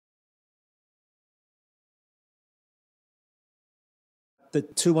The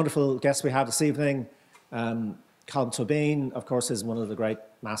two wonderful guests we have this evening, Colm Tóibín, of course, is one of the great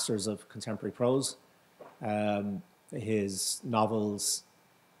masters of contemporary prose. His novels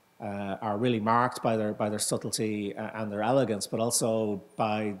are really marked by their subtlety and their elegance, but also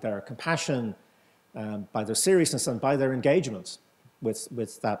by their compassion, by their seriousness, and by their engagement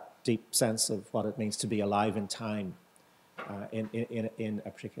with that deep sense of what it means to be alive in time, in a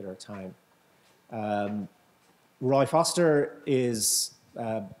particular time. Roy Foster is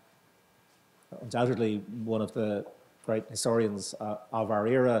undoubtedly one of the great historians of our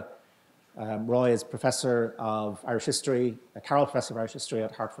era. Roy is Professor of Irish History, a Carroll Professor of Irish History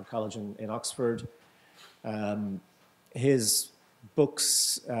at Hertford College in Oxford. His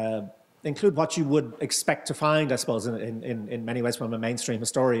books include what you would expect to find, I suppose, in many ways from a mainstream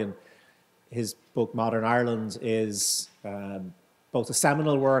historian. His book, Modern Ireland, is both a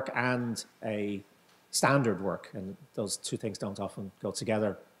seminal work and a standard work, and those two things don't often go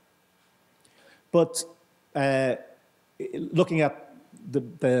together. But looking at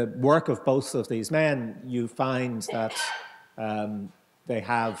the work of both of these men, you find that they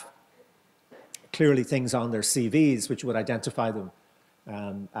have clearly things on their CVs which would identify them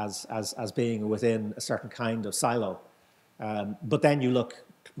as being within a certain kind of silo. But then you look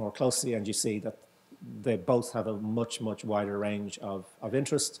more closely and you see that they both have a much wider range of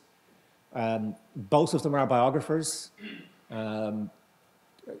interest. Both of them are biographers. Colm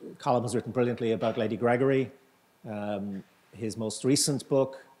has written brilliantly about Lady Gregory. His most recent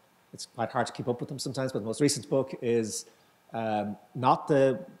book, it's quite hard to keep up with them sometimes, but the most recent book is not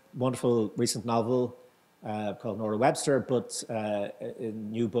the wonderful recent novel called Nora Webster, but a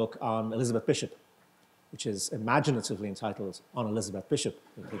new book on Elizabeth Bishop, which is imaginatively entitled On Elizabeth Bishop.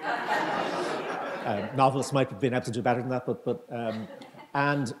 Novelists might have been able to do better than that,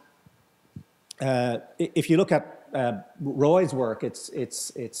 if you look at Roy's work, it's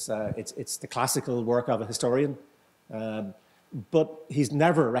the classical work of a historian, but he's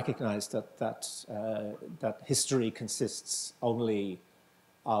never recognised that history consists only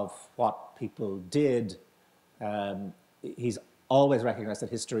of what people did. He's always recognised that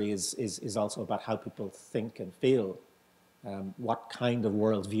history is also about how people think and feel. What kind of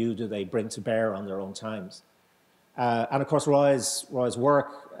worldview do they bring to bear on their own times? And of course, Roy's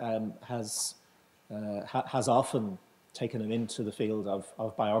work has often taken him into the field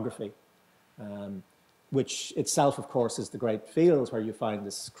of biography, which itself, of course, is the great field where you find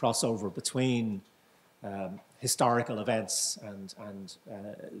this crossover between historical events and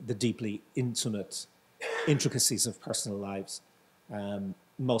the deeply intimate intricacies of personal lives.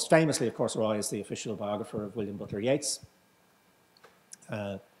 Most famously, of course, Roy is the official biographer of William Butler Yeats,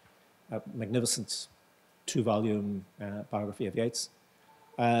 a magnificent two-volume biography of Yeats.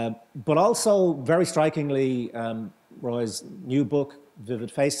 But also, very strikingly, Roy's new book,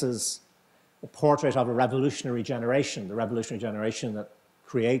 Vivid Faces, a portrait of a revolutionary generation, the revolutionary generation that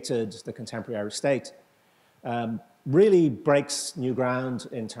created the contemporary Irish state, really breaks new ground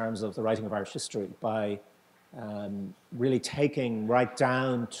in terms of the writing of Irish history by really taking right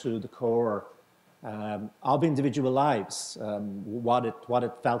down to the core of individual lives, what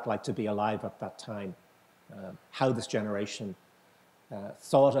it felt like to be alive at that time, how this generation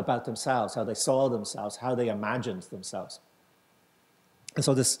thought about themselves, how they saw themselves, how they imagined themselves. And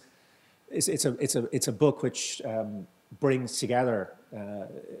so this it's a book which brings together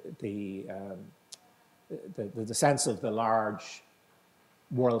the sense of the large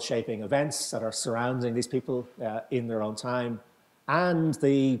world-shaping events that are surrounding these people in their own time, and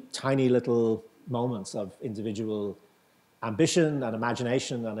the tiny little moments of individual ambition and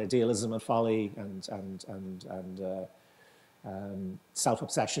imagination and idealism and folly and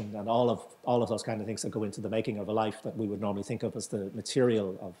self-obsession and all of those kind of things that go into the making of a life that we would normally think of as the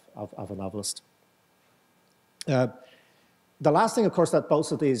material of a novelist. The last thing, of course, that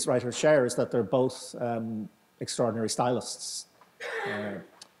both of these writers share is that they're both extraordinary stylists.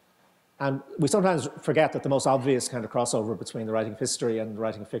 And we sometimes forget that the most obvious kind of crossover between the writing of history and the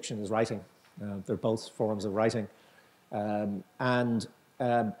writing of fiction is writing. They're both forms of writing.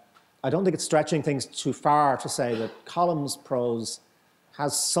 I don't think it's stretching things too far to say that Colm's prose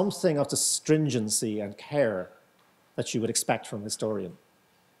has something of the stringency and care that you would expect from a historian.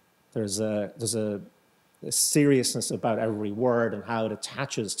 There's a seriousness about every word and how it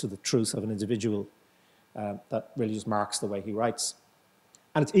attaches to the truth of an individual that really just marks the way he writes.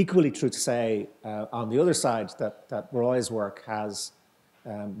 And it's equally true to say, on the other side, that Roy's work has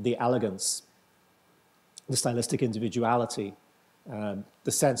the elegance, the stylistic individuality,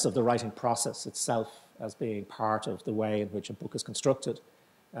 the sense of the writing process itself as being part of the way in which a book is constructed,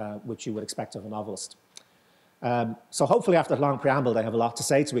 which you would expect of a novelist. So hopefully after a long preamble, they have a lot to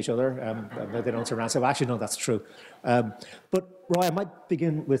say to each other. They don't turn around and say, well, actually, no, that's true. But Roy, I might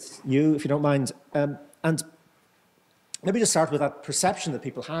begin with you, if you don't mind. And maybe just start with that perception that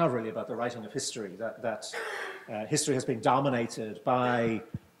people have really about the writing of history, that history has been dominated by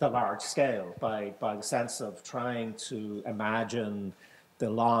the large scale, by the sense of trying to imagine the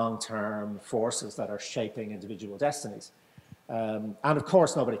long-term forces that are shaping individual destinies. And of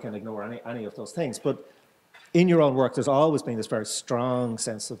course, nobody can ignore any of those things. But in your own work, there's always been this very strong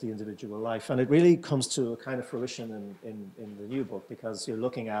sense of the individual life. And it really comes to a kind of fruition in the new book, because you're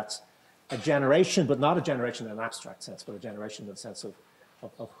looking at a generation, but not a generation in an abstract sense, but a generation in the sense of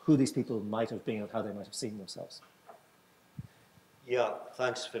who these people might have been and how they might have seen themselves. Yeah,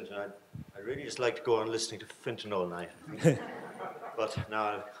 thanks, Fintan. I'd really just like to go on listening to Fintan all night. But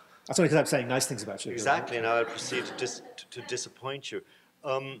now... That's only because I'm saying nice things about you. Exactly, now I'll proceed to disappoint you.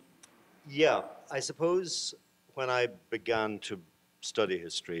 Yeah, I suppose when I began to study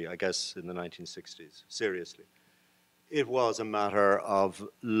history, I guess in the 1960s, seriously, it was a matter of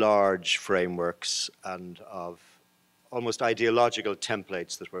large frameworks and of almost ideological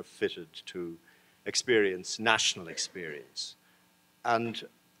templates that were fitted to experience, national experience. And,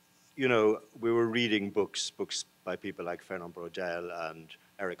 you know, we were reading books by people like Fernand Braudel and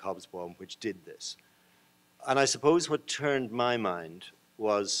Eric Hobsbawm, which did this. And I suppose what turned my mind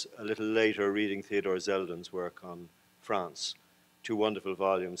was a little later reading Theodore Zeldin's work on France, 2 wonderful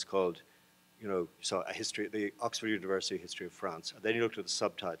volumes called, you know, so a history, the Oxford University History of France. And then you looked at the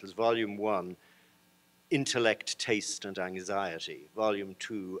subtitles. Volume 1, Intellect, Taste and Anxiety. Volume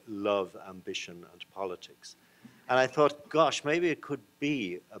 2, Love, Ambition and Politics. And I thought, gosh, maybe it could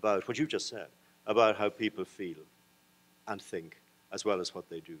be about what you just said, about how people feel and think, as well as what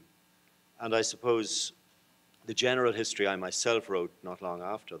they do. And I suppose the general history I myself wrote not long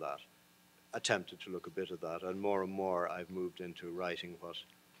after that attempted to look a bit at that, and more I've moved into writing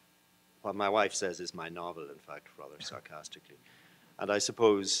what my wife says is my novel, in fact, rather sarcastically. And I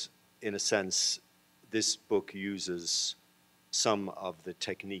suppose, in a sense, this book uses some of the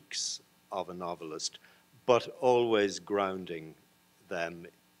techniques of a novelist, but always grounding them,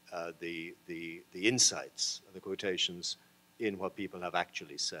 the insights, the quotations, in what people have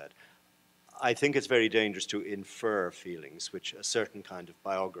actually said. I think it's very dangerous to infer feelings, which a certain kind of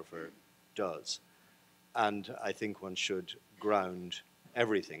biographer does. And I think one should ground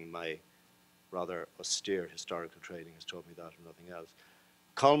everything. My rather austere historical training has taught me that and nothing else.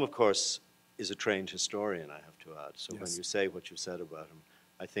 Colm, of course, is a trained historian, I have to add. So yes, when you say what you said about him,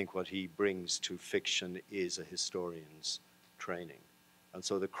 I think what he brings to fiction is a historian's training. And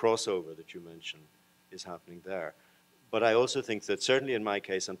so the crossover that you mentioned is happening there. But I also think that certainly in my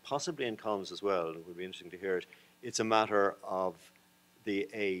case, and possibly in Colm's as well, it would be interesting to hear it, it's a matter of the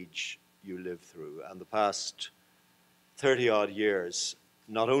age you live through. And the past 30-odd years,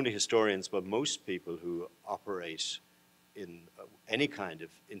 not only historians, but most people who operate in any kind of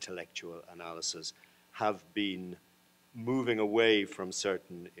intellectual analysis have been moving away from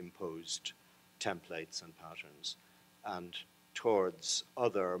certain imposed templates and patterns and towards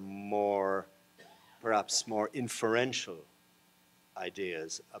other more, perhaps more inferential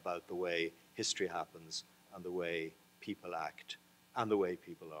ideas about the way history happens and the way people act and the way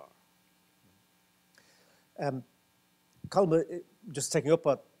people are. Colm, just taking up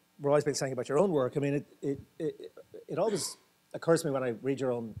what Roy's been saying about your own work, I mean, it always occurs to me when I read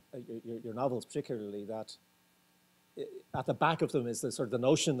your novels particularly that at the back of them is the sort of the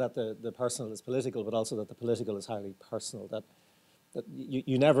notion that the personal is political, but also that the political is highly personal, that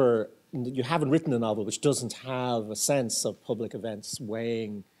you haven't written a novel which doesn't have a sense of public events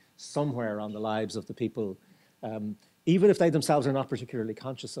weighing somewhere on the lives of the people, even if they themselves are not particularly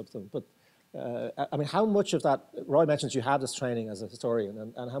conscious of them. But I mean, how much of that, Roy mentions you have this training as a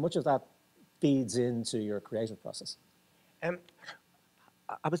historian, and how much of that feeds into your creative process?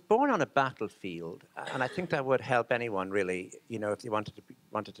 I was born on a battlefield, and I think that would help anyone really, you know, if you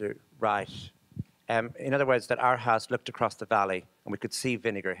wanted to write. In other words, that our house looked across the valley and we could see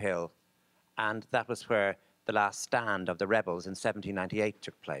Vinegar Hill, and that was where the last stand of the rebels in 1798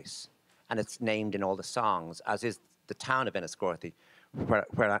 took place, and it's named in all the songs, as is the town of Enniscorthy,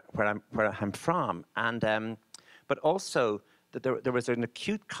 where I'm from, and but also that there was an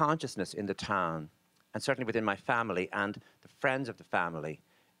acute consciousness in the town, and certainly within my family and the friends of the family,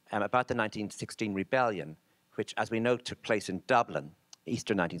 about the 1916 rebellion, which, as we know, took place in Dublin,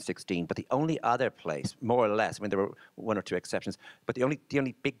 Easter 1916, but the only other place, more or less, I mean, there were one or two exceptions, but the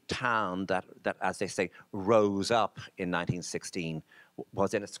only big town that, as they say, rose up in 1916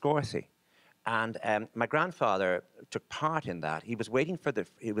 was Enniscorthy. And my grandfather took part in that. He was waiting for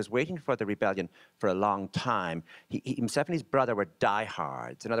the rebellion for a long time. He himself and his brother were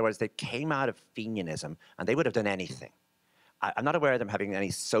diehards. In other words, they came out of Fenianism, and they would have done anything. I'm not aware of them having any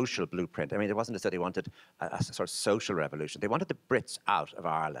social blueprint. I mean, it wasn't as though they wanted a sort of social revolution. They wanted the Brits out of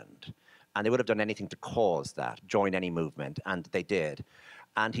Ireland, and they would have done anything to cause that, join any movement, and they did.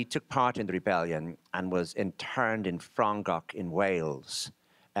 And he took part in the rebellion and was interned in Frongoch in Wales.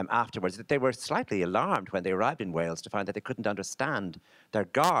 Afterwards, they were slightly alarmed when they arrived in Wales to find that they couldn't understand their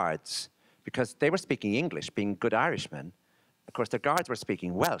guards because they were speaking English, being good Irishmen. Of course, their guards were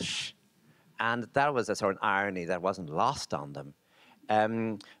speaking Welsh, and that was a sort of irony that wasn't lost on them.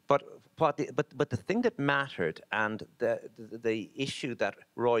 But the thing that mattered, and the issue that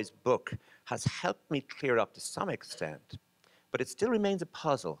Roy's book has helped me clear up to some extent, but it still remains a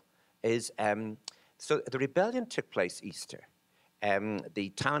puzzle, is so the rebellion took place Easter. The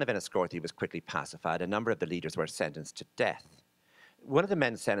town of Enniscorthy was quickly pacified. A number of the leaders were sentenced to death. One of the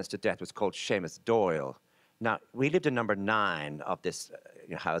men sentenced to death was called Seamus Doyle. Now, we lived in number 9 of this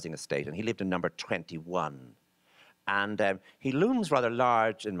housing estate, and he lived in number 21. And he looms rather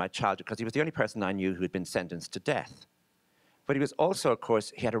large in my childhood because he was the only person I knew who had been sentenced to death. But he was also, of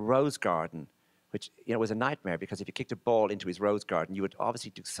course, he had a rose garden, which was a nightmare because if you kicked a ball into his rose garden, you would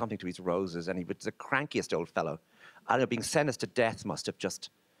obviously do something to his roses, and he was the crankiest old fellow. I don't know, being sentenced to death must have just,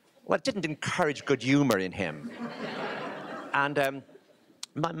 well, it didn't encourage good humor in him. And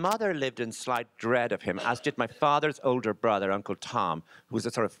my mother lived in slight dread of him, as did my father's older brother, Uncle Tom, who was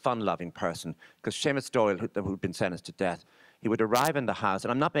a sort of fun-loving person, because Seamus Doyle, who'd been sentenced to death, he would arrive in the house,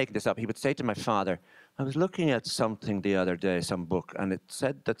 and I'm not making this up, he would say to my father, I was looking at something the other day, some book, and it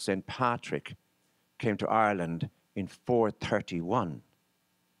said that St. Patrick came to Ireland in 431.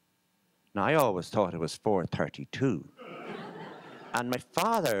 Now, I always thought it was 432. And my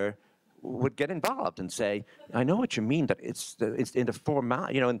father would get involved and say, I know what you mean, that it's in the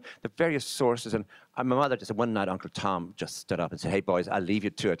format, in the various sources. And my mother just said, one night, Uncle Tom just stood up and said, hey, boys, I'll leave you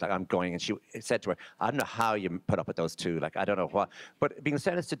to it. Like, I'm going. And she said to her, I don't know how you put up with those two. Like, I don't know what. But being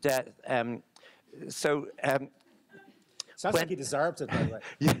sentenced to death, Sounds like he deserved it, by the way.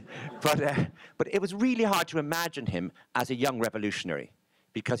 Yeah, but it was really hard to imagine him as a young revolutionary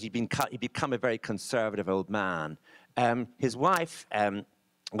because he'd become a very conservative old man. His wife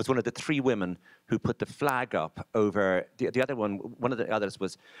was one of the 3 women who put the flag up over the other one. One of the others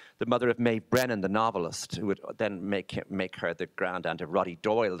was the mother of Maeve Brennan, the novelist, who would then make her the grandaunt of Roddy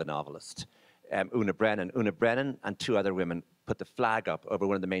Doyle, the novelist. Una Brennan and 2 other women put the flag up over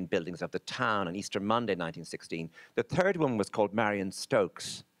one of the main buildings of the town on Easter Monday, 1916. The 3rd woman was called Marion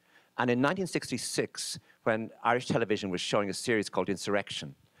Stokes. And in 1966, when Irish television was showing a series called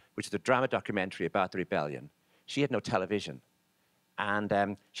Insurrection, which is a drama documentary about the rebellion, she had no television.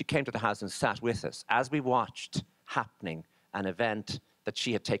 And she came to the house and sat with us as we watched happening an event that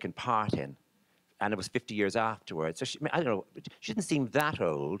she had taken part in. And it was 50 years afterwards. So I don't know, she didn't seem that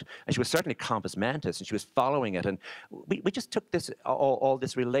old, and she was certainly compos mentis, and she was following it. And we just took this all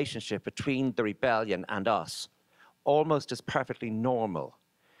this relationship between the rebellion and us almost as perfectly normal.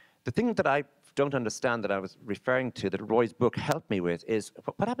 The thing that I don't understand that I was referring to, that Roy's book helped me with, is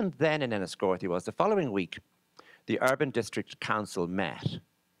what happened then in Enniscorthy was the following week, the Urban District Council met.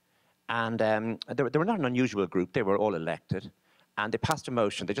 And they were not an unusual group, they were all elected. And they passed a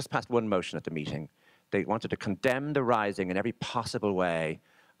motion, they just passed one motion at the meeting. They wanted to condemn the rising in every possible way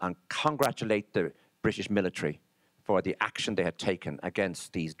and congratulate the British military for the action they had taken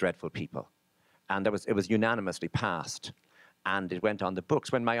against these dreadful people. And it was unanimously passed. And it went on the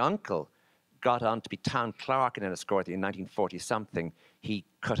books. When my uncle got on to be town clerk in Enniscorthy in 1940-something, he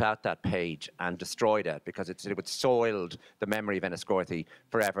cut out that page and destroyed it because it would soiled the memory of Enniscorthy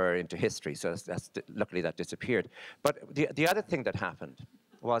forever into history. So luckily that disappeared. But the other thing that happened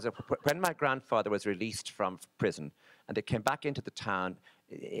was that when my grandfather was released from prison and they came back into the town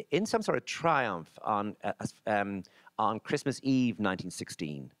in some sort of triumph on Christmas Eve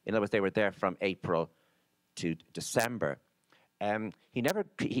 1916. In other words, they were there from April to December. He never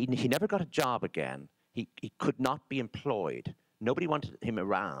got a job again. He could not be employed. Nobody wanted him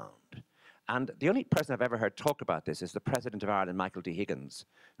around. And the only person I've ever heard talk about this is the President of Ireland, Michael D. Higgins,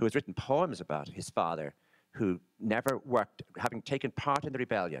 who has written poems about his father, who never worked, having taken part in the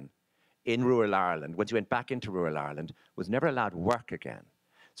rebellion in rural Ireland, once he went back into rural Ireland, was never allowed work again.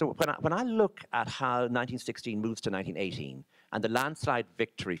 So when I look at how 1916 moves to 1918 and the landslide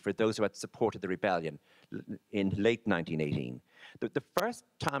victory for those who had supported the rebellion in late 1918, the first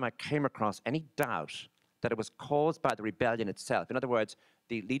time I came across any doubt that it was caused by the rebellion itself, in other words,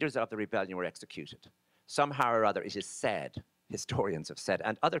 the leaders of the rebellion were executed. Somehow or other, it is said, historians have said,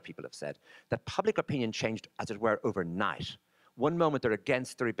 and other people have said, that public opinion changed, as it were, overnight. One moment they're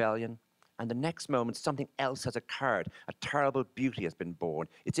against the rebellion, and the next moment something else has occurred. A terrible beauty has been born.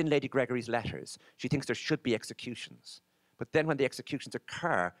 It's in Lady Gregory's letters. She thinks there should be executions. But then when the executions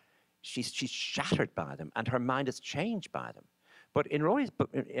occur, she's shattered by them, and her mind is changed by them. But in Roy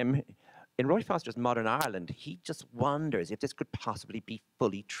Foster's Modern Ireland, he just wonders if this could possibly be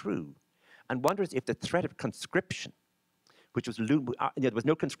fully true, and wonders if the threat of conscription, which was there was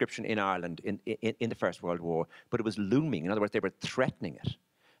no conscription in Ireland in the First World War, but it was looming. In other words, they were threatening it.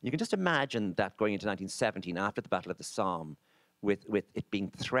 You can just imagine that going into 1917, after the Battle of the Somme, with it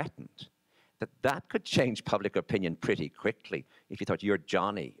being threatened, that could change public opinion pretty quickly if you thought your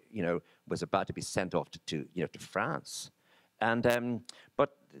Johnny, was about to be sent off to France. And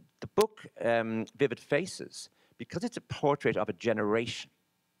but the book Vivid Faces, because it's a portrait of a generation,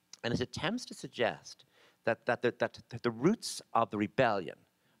 and it attempts to suggest that the roots of the rebellion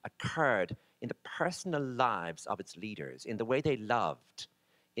occurred in the personal lives of its leaders, in the way they loved,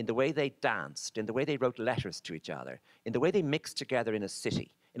 in the way they danced, in the way they wrote letters to each other, in the way they mixed together in a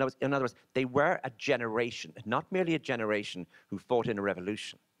city. In other words, they were a generation, not merely a generation who fought in a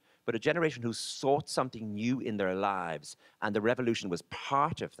revolution, but a generation who sought something new in their lives, and the revolution was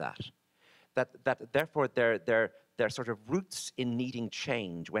part of that. That therefore their sort of roots in needing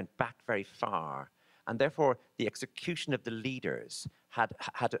change went back very far, and therefore the execution of the leaders had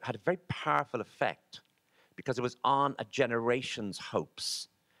a very powerful effect, because it was on a generation's hopes.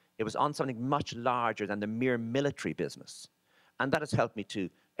 It was on something much larger than the mere military business. And that has helped me to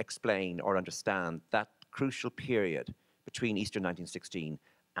explain or understand that crucial period between Easter 1916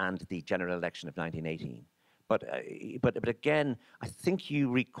 and the general election of 1918. But again, I think you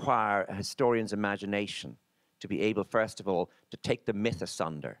require a historian's imagination to be able, first of all, to take the myth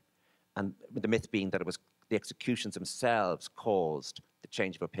asunder, and the myth being that it was the executions themselves caused the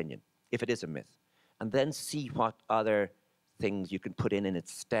change of opinion, if it is a myth, and then see what other things you can put in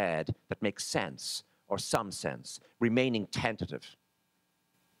its stead that make sense, or some sense, remaining tentative.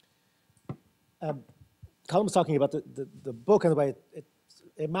 Colm was talking about the book and the way it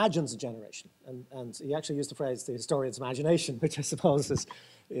imagines a generation, and he actually used the phrase "the historian's imagination," which I suppose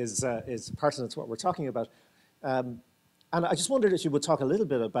is pertinent to what we're talking about. And I just wondered if you would talk a little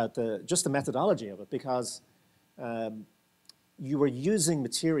bit about just the methodology of it, because you were using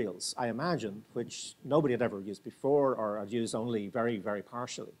materials, I imagine, which nobody had ever used before, or had used only very, very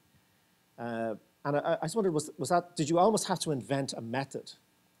partially. And I just wondered, did you almost have to invent a method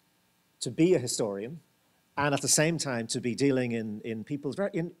to be a historian, and at the same time to be dealing in people's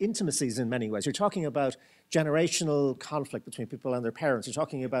intimacies in many ways? You're talking about generational conflict between people and their parents. You're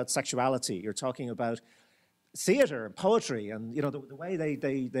talking about sexuality. You're talking about theater and poetry, and the way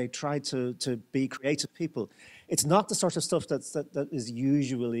they try to be creative people. It's not the sort of stuff that is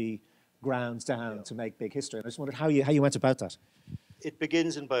usually ground down to make big history. And I just wondered how you went about that. It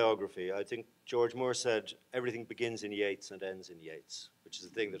begins in biography. I think George Moore said everything begins in Yeats and ends in Yeats, which is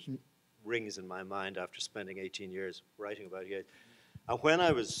the thing that rings in my mind after spending 18 years writing about Yeats. And when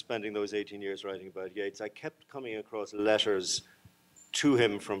I was spending those 18 years writing about Yeats, I kept coming across letters to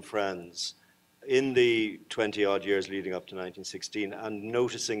him from friends in the 20-odd years leading up to 1916, and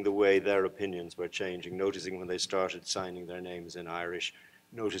noticing the way their opinions were changing, noticing when they started signing their names in Irish,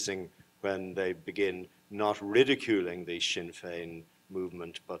 noticing when they begin not ridiculing the Sinn Féin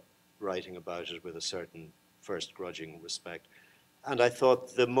movement, but writing about it with a certain first grudging respect. And I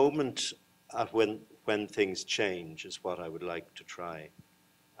thought the moment when things change is what I would like to try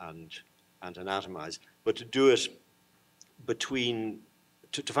and anatomize, but to do it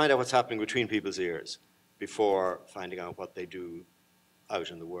to find out what's happening between people's ears before finding out what they do out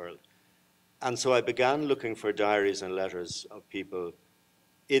in the world. And so I began looking for diaries and letters of people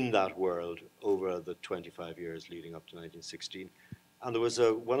in that world over the 25 years leading up to 1916. And there was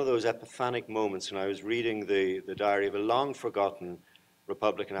one of those epiphanic moments when I was reading the diary of a long-forgotten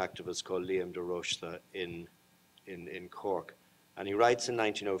Republican activist called Liam de Rochela in Cork. And he writes in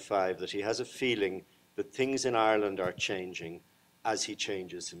 1905 that he has a feeling that things in Ireland are changing as he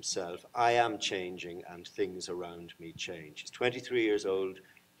changes himself. I am changing and things around me change. He's 23 years old.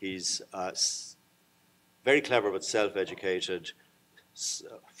 He's very clever but self-educated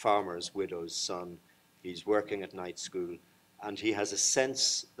farmer's widow's son. He's working at night school, and he has a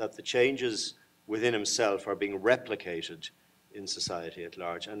sense that the changes within himself are being replicated in society at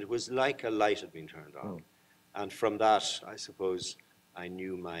large. And it was like a light had been turned on. Oh. And from that, I suppose, I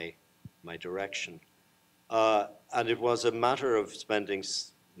knew my direction. And it was a matter of spending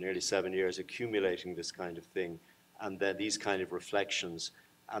nearly 7 years accumulating this kind of thing, and then these kind of reflections,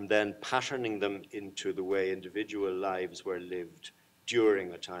 and then patterning them into the way individual lives were lived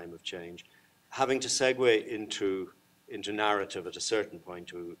during a time of change, having to segue into narrative at a certain point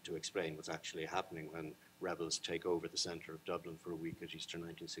to explain what's actually happening when rebels take over the centre of Dublin for a week at Easter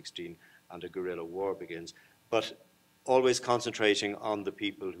 1916 and a guerrilla war begins, but always concentrating on the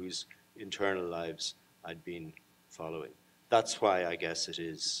people whose internal lives I'd been following. That's why I guess it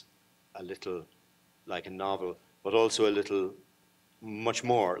is a little like a novel, but also a little much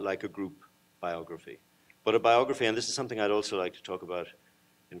more like a group biography. But a biography, and this is something I'd also like to talk about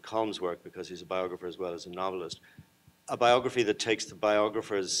in Colm's work, because he's a biographer as well as a novelist, a biography that takes the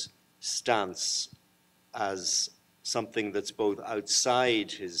biographer's stance as something that's both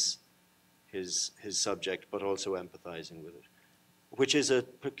outside his subject, but also empathizing with it, which is a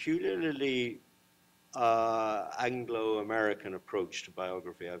peculiarly Anglo-American approach to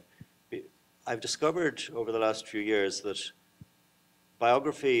biography. I've discovered over the last few years that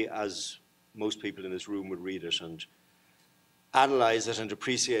biography, as most people in this room would read it and analyze it and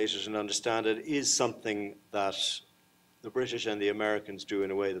appreciate it and understand it, is something that the British and the Americans do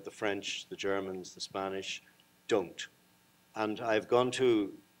in a way that the French, the Germans, the Spanish don't. And I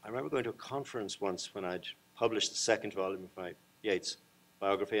remember going to a conference once when I'd published the second volume of my Yeats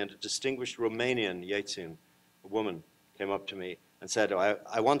biography, and a distinguished Romanian Yeatsian, a woman, came up to me and said, "Oh,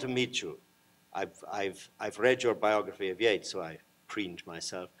 I want to meet you. I've read your biography of Yeats," so I preened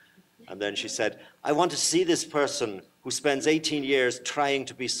myself. And then she said, "I want to see this person who spends 18 years trying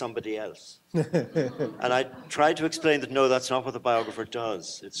to be somebody else." And I tried to explain that, no, that's not what the biographer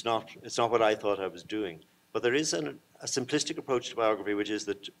does. It's not what I thought I was doing. But there is a simplistic approach to biography, which is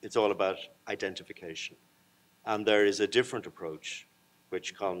that it's all about identification. And there is a different approach,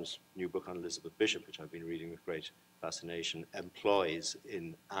 which Colm's new book on Elizabeth Bishop, which I've been reading with great fascination, employs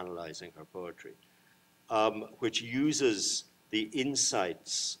in analyzing her poetry, which uses the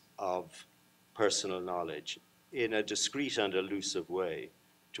insights of personal knowledge in a discreet and elusive way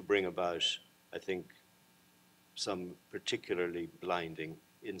to bring about, I think, some particularly blinding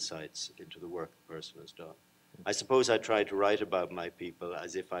insights into the work the person has done. I suppose I try to write about my people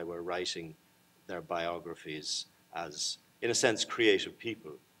as if I were writing their biographies as, in a sense, creative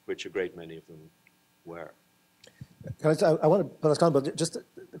people, which a great many of them were. I want to put us on, but just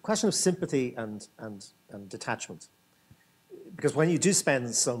the question of sympathy and detachment. Because when you do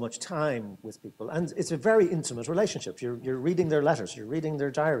spend so much time with people, and it's a very intimate relationship, you're reading their letters, you're reading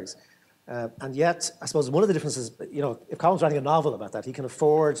their diaries, and yet, I suppose one of the differences, you know, if Colm's writing a novel about that, he can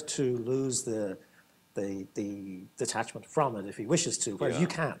afford to lose the detachment from it if he wishes to, whereas you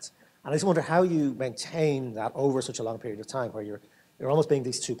can't. And I just wonder how you maintain that over such a long period of time, where you're almost being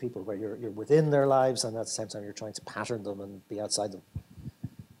these two people, where you're within their lives, and at the same time you're trying to pattern them and be outside them.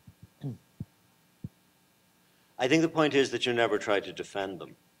 I think the point is that you never try to defend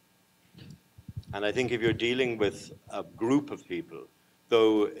them. And I think if you're dealing with a group of people,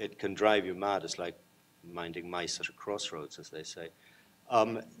 though it can drive you mad, it's like minding mice at a crossroads, as they say,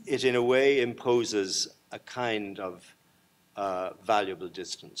 it in a way imposes a kind of valuable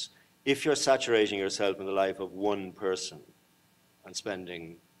distance. If you're saturating yourself in the life of one person and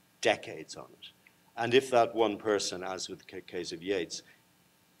spending decades on it, and if that one person, as with the case of Yeats,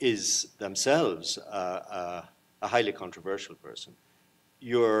 is themselves a highly controversial person,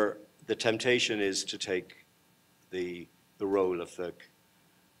 the temptation is to take the role of the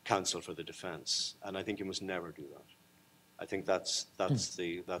counsel for the defense, and I think you must never do that. I think that's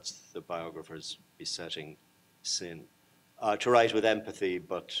the biographer's besetting sin. To write with empathy,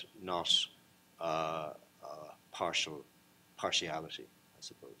 but not partiality, I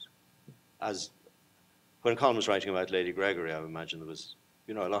suppose. As when Colm was writing about Lady Gregory, I imagine there was,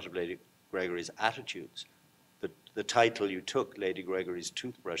 a lot of Lady Gregory's attitudes. The title you took, Lady Gregory's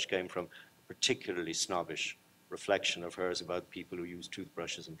Toothbrush, came from a particularly snobbish reflection of hers about people who use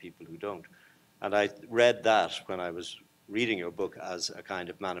toothbrushes and people who don't. And I read that when I was reading your book as a kind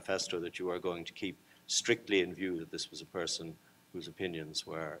of manifesto that you are going to keep strictly in view, that this was a person whose opinions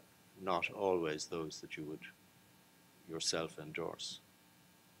were not always those that you would yourself endorse.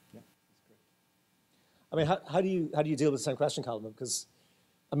 Yeah, that's great. I mean, how do you deal with the same question, Colm? Because,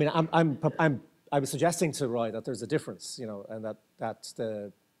 I mean, I was suggesting to Roy that there's a difference, and that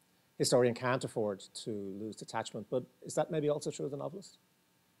the historian can't afford to lose detachment. But is that maybe also true of the novelist?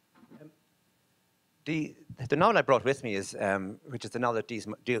 The novel I brought with me is, which is the novel that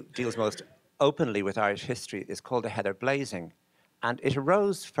deals most openly with Irish history, is called A Heather Blazing. And it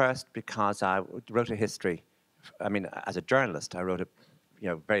arose first because I wrote a history. I mean, as a journalist, I wrote a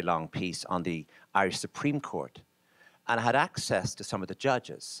very long piece on the Irish Supreme Court. And I had access to some of the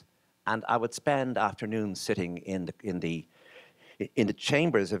judges. And I would spend afternoons sitting in in the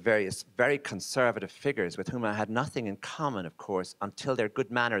chambers of various very conservative figures with whom I had nothing in common, of course, until their good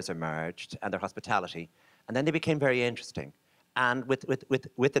manners emerged and their hospitality. And then they became very interesting. And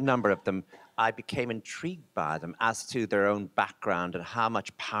with a number of them, I became intrigued by them as to their own background and how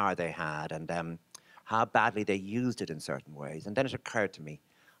much power they had and how badly they used it in certain ways. And then it occurred to me,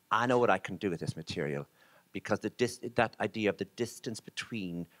 I know what I can do with this material, because that idea of the distance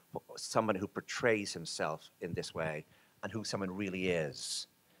between someone who portrays himself in this way and who someone really is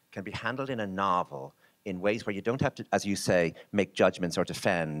can be handled in a novel in ways where you don't have to, as you say, make judgments or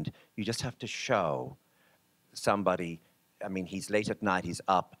defend. You just have to show somebody. I mean, he's late at night, he's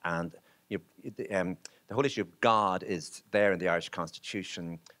up, and the whole issue of God is there in the Irish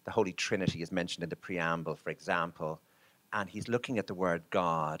Constitution. The Holy Trinity is mentioned in the preamble, for example, and he's looking at the word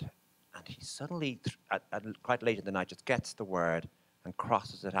God, and he suddenly, quite late in the night, just gets the word and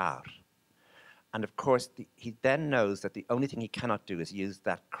crosses it out. And of course, he then knows that the only thing he cannot do is use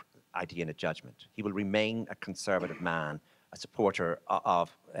that idea in a judgment. He will remain a conservative man, a supporter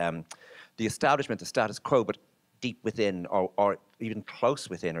of the establishment, the status quo, but deep within, or even close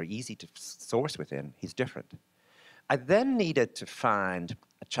within, or easy to source within, he's different. I then needed to find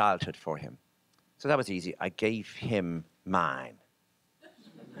a childhood for him. So that was easy. I gave him mine.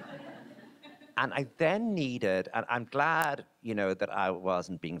 And I then needed, and I'm glad, you know, that I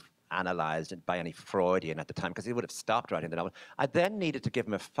wasn't being analyzed by any Freudian at the time, because he would have stopped writing the novel. I then needed to give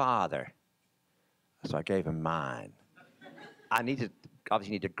him a father. So I gave him mine. I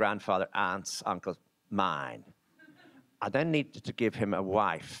obviously needed grandfather, aunts, uncles, mine. I then needed to give him a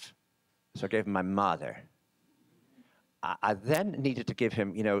wife, so I gave him my mother. I then needed to give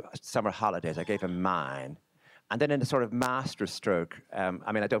him, you know, summer holidays. I gave him mine. And then in a sort of masterstroke,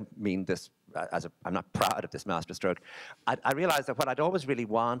 I mean, I don't mean this I'm not proud of this masterstroke. I realized that what I'd always really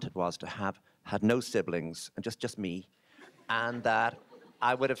wanted was to have had no siblings, and just me, and that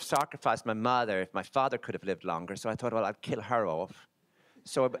I would have sacrificed my mother if my father could have lived longer. So I thought, well, I'd kill her off.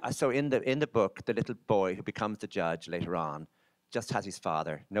 So in the book, the little boy who becomes the judge later on just has his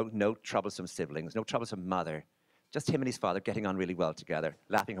father, no troublesome siblings, no troublesome mother, just him and his father getting on really well together,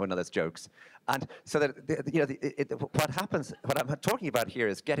 laughing at one another's jokes. And so that, what happens, what I'm talking about here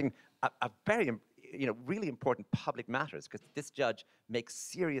is getting a very, really important public matters, because this judge makes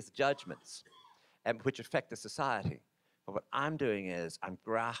serious judgments which affect the society. But what I'm doing is I'm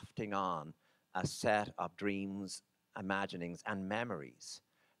grafting on a set of dreams, imaginings, and memories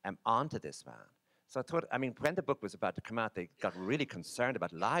onto this man. So I thought, I mean, when the book was about to come out, they got really concerned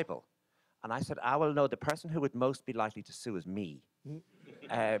about libel. And I said, I will know the person who would most be likely to sue is me.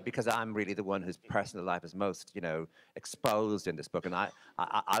 Because I'm really the one whose personal life is most, exposed in this book. And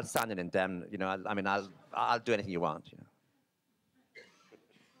I'll stand in indemnity, I'll do anything you want,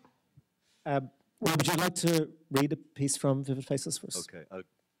 Rob, would you like to read a piece from Vivid Faces for us? Okay.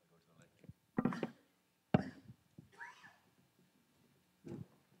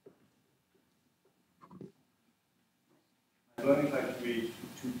 I'm going to try to read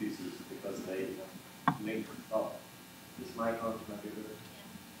two pieces because they link up. This mic on to my computer.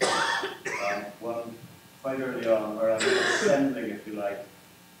 One quite early on, where I'm assembling, if you like,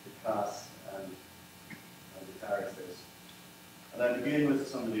 the cast and the characters. And I begin with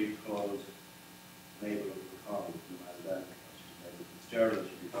somebody called Mabel O'Connell, who has then Mabel Fitzgerald.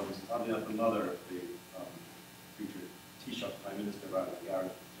 She becomes, oddly enough, the mother of the future Taoiseach Prime Minister of Ireland,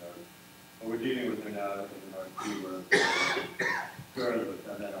 Gareth Fitzgerald. But we're dealing with her now in our two-word girl,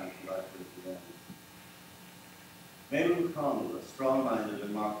 and then I'm come back to the end. Mabel O'Connell, a strong-minded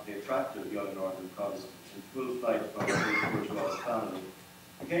and markedly attractive young Northern Protestant in full flight from her bourgeois family,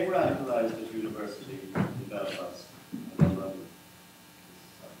 became radicalised at university in Belfast and then London.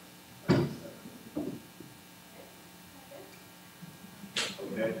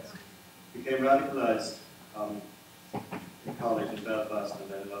 Okay. Became radicalised in college in Belfast and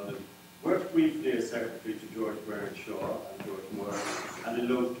then London. Worked briefly as secretary to George Bernard Shaw and George Moore, and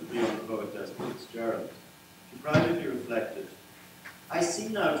eloped with the young poet Desmond Fitzgerald. She privately reflected, I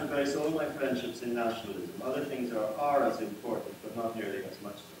seem now to base all my friendships in nationalism. Other things are as important, but not nearly as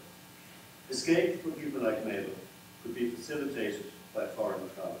much so. Escape for people like Mabel could be facilitated by foreign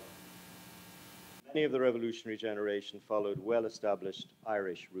travel. Many of the revolutionary generation followed well-established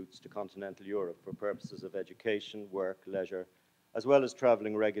Irish routes to continental Europe for purposes of education, work, leisure, as well as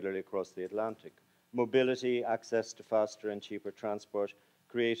travelling regularly across the Atlantic. Mobility, access to faster and cheaper transport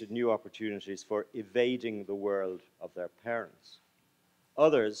created new opportunities for evading the world of their parents.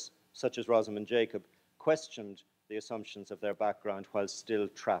 Others, such as Rosamund Jacob, questioned the assumptions of their background while still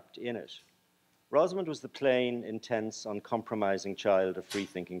trapped in it. Rosamund was the plain, intense, uncompromising child of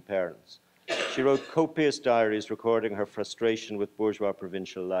free-thinking parents. she wrote copious diaries recording her frustration with bourgeois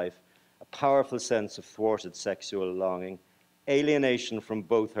provincial life, a powerful sense of thwarted sexual longing, alienation from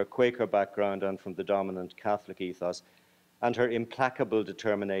both her Quaker background and from the dominant Catholic ethos, and her implacable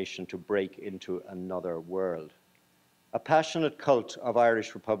determination to break into another world. A passionate cult of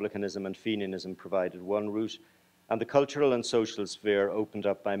Irish republicanism and Fenianism provided one route, and the cultural and social sphere opened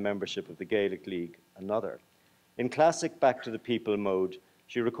up by membership of the Gaelic League another. In classic back to the people mode,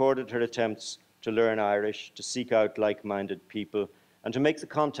 she recorded her attempts to learn Irish, to seek out like-minded people, and to make the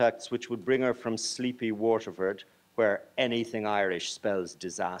contacts which would bring her from sleepy Waterford, where anything Irish spells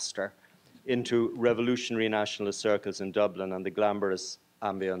disaster, into revolutionary nationalist circles in Dublin and the glamorous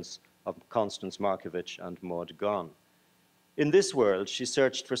ambience of Constance Markievicz and Maud Gonne. In this world, she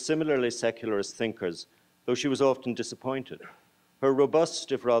searched for similarly secularist thinkers, though she was often disappointed. Her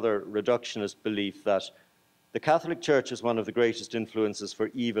robust, if rather reductionist, belief that the Catholic Church is one of the greatest influences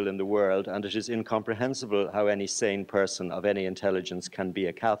for evil in the world, and it is incomprehensible how any sane person of any intelligence can be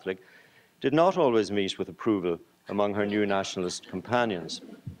a Catholic, did not always meet with approval among her new nationalist companions.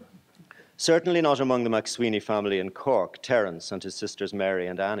 Certainly not among the McSweeney family in Cork, Terence and his sisters Mary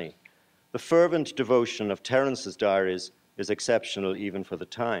and Annie. The fervent devotion of Terence's diaries is exceptional even for the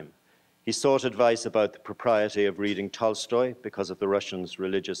time. He sought advice about the propriety of reading Tolstoy because of the Russians'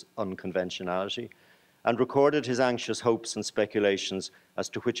 religious unconventionality, and recorded his anxious hopes and speculations as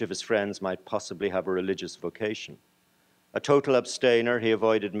to which of his friends might possibly have a religious vocation. A total abstainer, he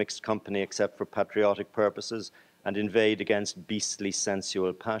avoided mixed company except for patriotic purposes and inveighed against beastly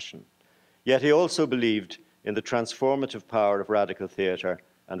sensual passion. Yet he also believed in the transformative power of radical theatre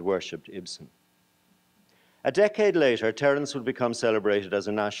and worshipped Ibsen. A decade later, Terence would become celebrated as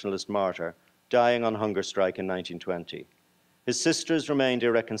a nationalist martyr, dying on hunger strike in 1920. His sisters remained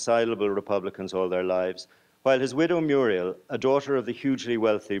irreconcilable Republicans all their lives, while his widow Muriel, a daughter of the hugely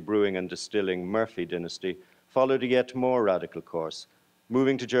wealthy brewing and distilling Murphy dynasty, followed a yet more radical course,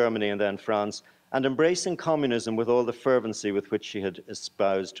 moving to Germany and then France, and embracing communism with all the fervency with which she had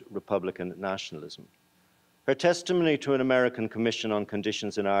espoused Republican nationalism. Her testimony to an American Commission on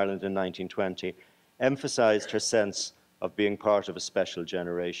Conditions in Ireland in 1920 emphasized her sense of being part of a special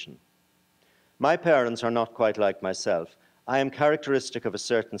generation. My parents are not quite like myself. I am characteristic of a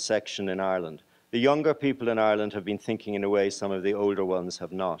certain section in Ireland. The younger people in Ireland have been thinking in a way some of the older ones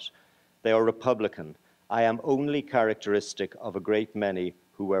have not. They are Republican. I am only characteristic of a great many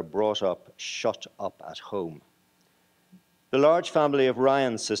who were brought up, shut up at home. The large family of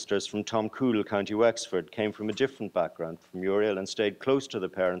Ryan's sisters from Tomcool, County Wexford, came from a different background from Muriel and stayed close to their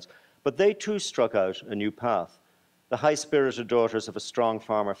parents, but they too struck out a new path. The high-spirited daughters of a strong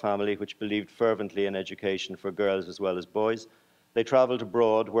farmer family which believed fervently in education for girls as well as boys, they travelled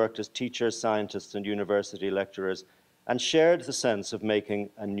abroad, worked as teachers, scientists and university lecturers, and shared the sense of making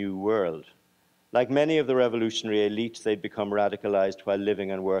a new world. Like many of the revolutionary elite, they'd become radicalised while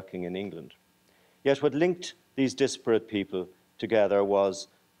living and working in England. Yet what linked these disparate people together was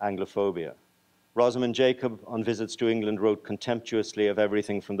Anglophobia. Rosamund Jacob, on visits to England, wrote contemptuously of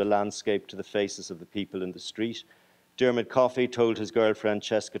everything from the landscape to the faces of the people in the street. Dermot Coffey told his girlfriend,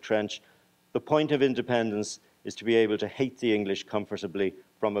 Cheska Trench, the point of independence is to be able to hate the English comfortably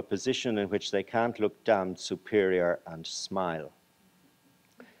from a position in which they can't look damned superior and smile.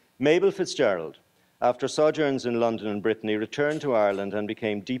 Mabel Fitzgerald, after sojourns in London and Brittany, returned to Ireland and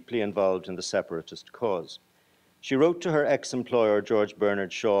became deeply involved in the separatist cause. She wrote to her ex-employer, George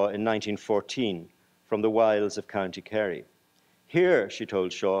Bernard Shaw, in 1914 from the wilds of County Kerry. Here, she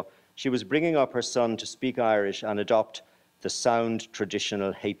told Shaw, she was bringing up her son to speak Irish and adopt the sound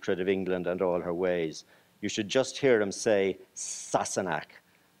traditional hatred of England and all her ways. You should just hear him say, Sassenach.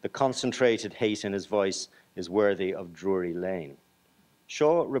 The concentrated hate in his voice is worthy of Drury Lane.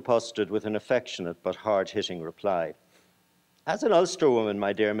 Shaw riposted with an affectionate but hard-hitting reply. As an Ulster woman,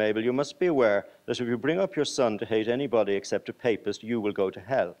 my dear Mabel, you must be aware that if you bring up your son to hate anybody except a papist, you will go to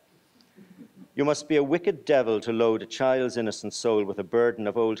hell. You must be a wicked devil to load a child's innocent soul with a burden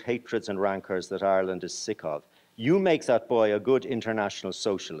of old hatreds and rancours that Ireland is sick of. You make that boy a good international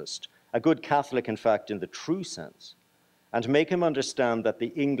socialist, a good Catholic, in fact, in the true sense, and make him understand that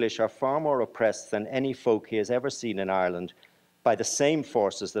the English are far more oppressed than any folk he has ever seen in Ireland by the same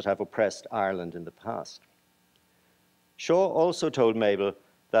forces that have oppressed Ireland in the past. Shaw also told Mabel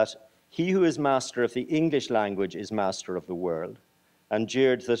that he who is master of the English language is master of the world, and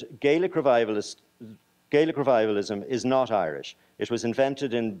jeered that Gaelic revivalism is not Irish. It was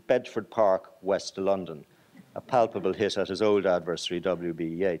invented in Bedford Park, West London, a palpable hit at his old adversary, W.B.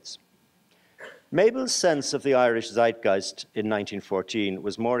 Yeats. Mabel's sense of the Irish zeitgeist in 1914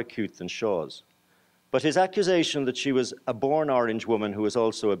 was more acute than Shaw's. But his accusation that she was a born Orange woman who was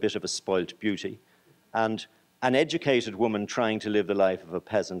also a bit of a spoilt beauty, and an educated woman trying to live the life of a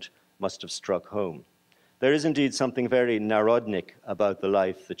peasant, must have struck home. There is indeed something very Narodnik about the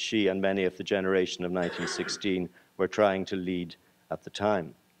life that she and many of the generation of 1916 were trying to lead at the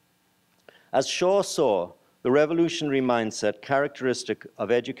time. As Shaw saw, the revolutionary mindset characteristic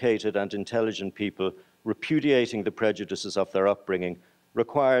of educated and intelligent people repudiating the prejudices of their upbringing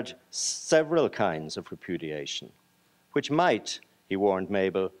required several kinds of repudiation, which might, he warned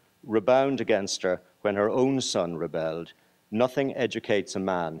Mabel, rebound against her when her own son rebelled. Nothing educates a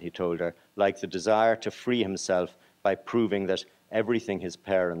man, he told her, like the desire to free himself by proving that everything his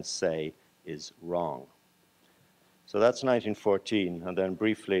parents say is wrong. So that's 1914, and then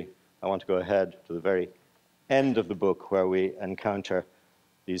briefly, I want to go ahead to the very end of the book where we encounter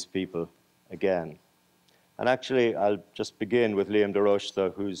these people again. And actually, I'll just begin with Liam de Rochester,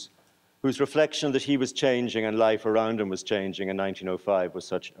 whose reflection that he was changing and life around him was changing in 1905 was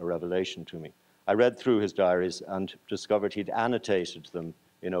such a revelation to me. I read through his diaries and discovered he'd annotated them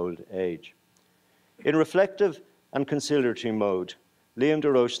in old age. In reflective and conciliatory mode, Liam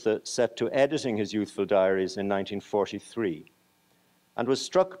de Rochester set to editing his youthful diaries in 1943 and was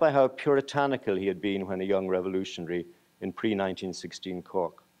struck by how puritanical he had been when a young revolutionary in pre-1916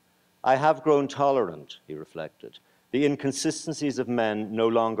 Cork. I have grown tolerant, he reflected. The inconsistencies of men no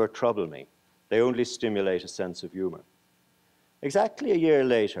longer trouble me. They only stimulate a sense of humor. Exactly a year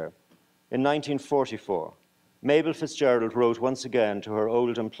later, in 1944, Mabel Fitzgerald wrote once again to her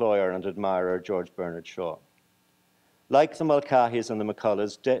old employer and admirer, George Bernard Shaw. Like the Mulcahy's and the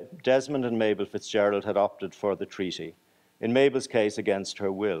McCulloughs, Desmond and Mabel Fitzgerald had opted for the treaty, in Mabel's case against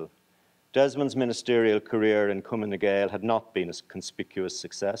her will. Desmond's ministerial career in Cumann na Gael had not been a conspicuous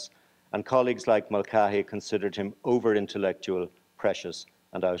success, and colleagues like Mulcahy considered him over-intellectual, precious,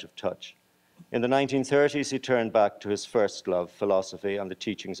 and out of touch. In the 1930s, he turned back to his first love, philosophy, and the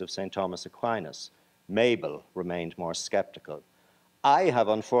teachings of St. Thomas Aquinas. Mabel remained more skeptical. I have,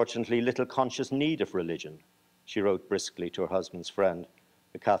 unfortunately, little conscious need of religion, she wrote briskly to her husband's friend,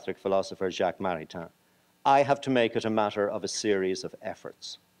 the Catholic philosopher Jacques Maritain. I have to make it a matter of a series of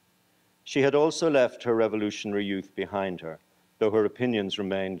efforts. She had also left her revolutionary youth behind her, though her opinions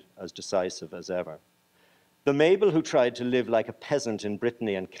remained as decisive as ever. The Mabel who tried to live like a peasant in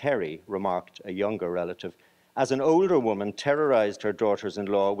Brittany and Kerry, remarked a younger relative, as an older woman terrorized her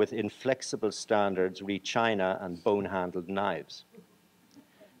daughters-in-law with inflexible standards re china and bone-handled knives.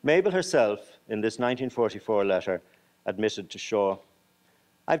 Mabel herself, in this 1944 letter, admitted to Shaw,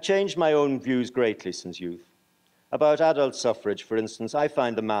 I've changed my own views greatly since youth. About adult suffrage, for instance, I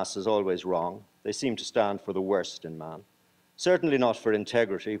find the masses always wrong. They seem to stand for the worst in man. Certainly not for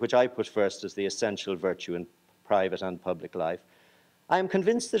integrity, which I put first as the essential virtue in private and public life. I am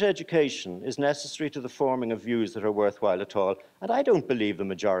convinced that education is necessary to the forming of views that are worthwhile at all, and I don't believe the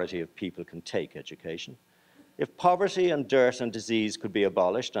majority of people can take education. If poverty and dirt and disease could be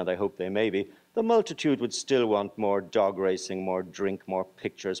abolished, and I hope they may be, the multitude would still want more dog racing, more drink, more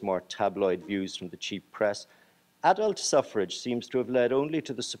pictures, more tabloid views from the cheap press. Adult suffrage seems to have led only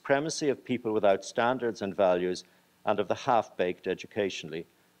to the supremacy of people without standards and values and of the half-baked educationally.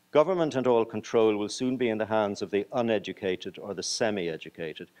 Government and all control will soon be in the hands of the uneducated or the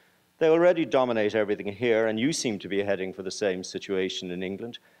semi-educated. They already dominate everything here, and you seem to be heading for the same situation in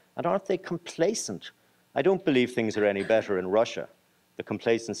England. And aren't they complacent? I don't believe things are any better in Russia. The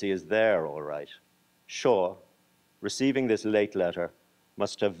complacency is there, all right. Shaw, receiving this late letter,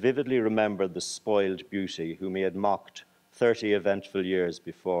 must have vividly remembered the spoiled beauty whom he had mocked 30 eventful years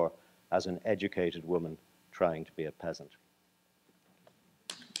before as an educated woman trying to be a peasant.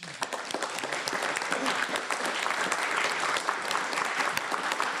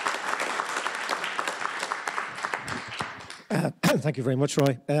 Thank you very much,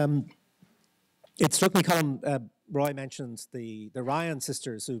 Roy. It struck me, Colm, Roy mentioned the Ryan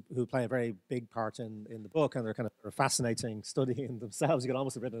sisters who play a very big part in the book, and they're kind of a fascinating study in themselves. You could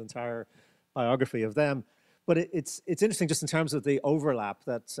almost have written an entire biography of them. But it's interesting just in terms of the overlap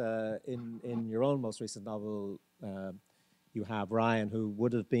that in your own most recent novel, you have Ryan, who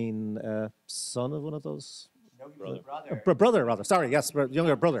would have been a son of one of those? No, he was a brother. Brother, rather. Sorry, yes,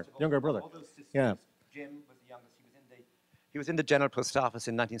 younger brother. All those sisters. Yeah. Jim was the youngest. He was in the General Post Office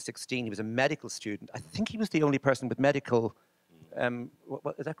in 1916. He was a medical student. I think he was the only person with medical.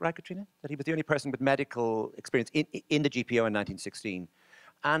 Is that right, Katrina? That he was the only person with medical experience in the GPO in 1916.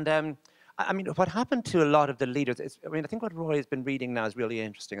 And I mean, what happened to a lot of the leaders is, I mean, I think what Roy has been reading now is really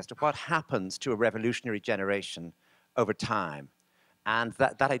interesting as to what happens to a revolutionary generation over time. And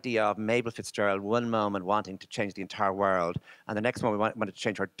that idea of Mabel Fitzgerald, one moment wanting to change the entire world, and the next moment wanted to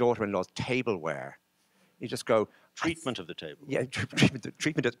change her daughter-in-law's tableware. You just go... Treatment of the table. Yeah, treatment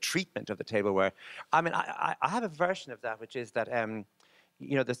of the tableware. I mean, I have a version of that, which is that,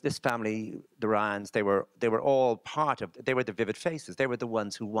 you know, this family, the Ryans, they were all part of, they were the vivid faces. They were the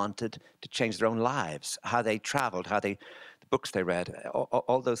ones who wanted to change their own lives, how they traveled, the books they read,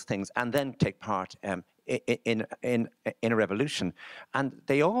 all those things, and then take part in a revolution. And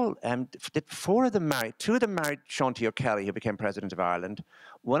they all, four of them married, two of them married Shanti O'Kelly, who became President of Ireland.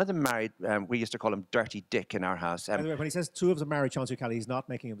 One of them married, we used to call him Dirty Dick in our house. By the way, when he says two of them married Chauncey Kelly, he's not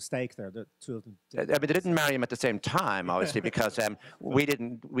making a mistake there. The two of them I mean, they didn't marry him at the same time, obviously, because we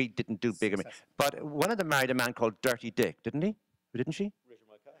didn't do bigamy. But one of them married a man called Dirty Dick, didn't he? Didn't she?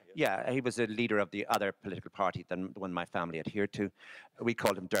 Yeah, he was a leader of the other political party than the one my family adhered to. We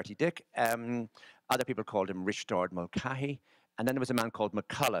called him Dirty Dick. Other people called him Rishtard Mulcahy. And then there was a man called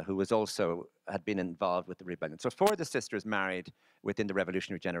McCullough, who was also had been involved with the rebellion. So four of the sisters married within the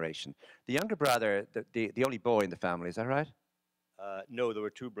revolutionary generation. The younger brother, the only boy in the family, is that right? No, there were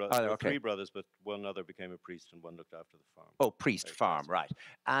two brothers. Oh, okay. Three brothers, but one other became a priest and one looked after the farm. Oh, priest, farm, right.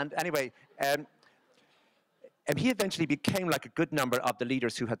 And anyway, he eventually became like a good number of the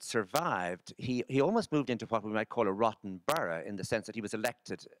leaders who had survived. He almost moved into what we might call a rotten borough, in the sense that he was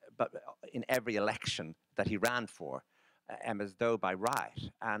elected but in every election that he ran for, as though by right.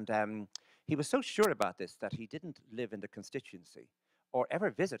 And he was so sure about this that he didn't live in the constituency or ever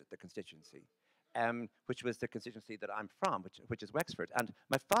visited the constituency, which was the constituency that I'm from, which is Wexford. And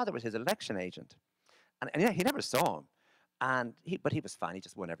my father was his election agent. And he never saw him. But he was fine. He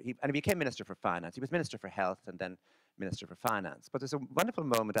just won and he became Minister for Finance. He was Minister for Health and then Minister for Finance. But there's a wonderful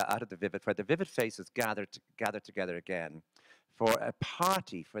moment out of the Vivid where the Vivid faces gathered together again for a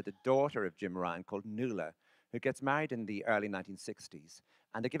party for the daughter of Jim Ryan called Nuala, who gets married in the early 1960s.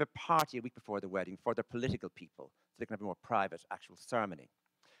 And they give a party a week before the wedding for their political people, so they can have a more private, actual ceremony.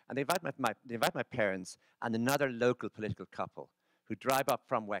 And they invite my parents and another local political couple, who drive up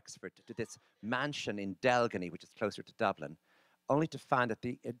from Wexford to this mansion in Delgany, which is closer to Dublin, only to find that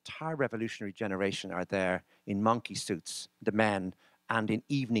the entire revolutionary generation are there in monkey suits, the men, and in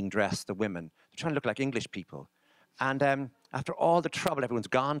evening dress, the women. They're trying to look like English people. And after all the trouble everyone's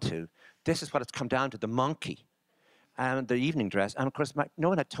gone to, this is what it's come down to, the monkey and the evening dress. And of course, no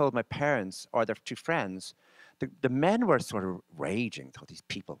one had told my parents or their two friends. The men were sort of raging, thought, these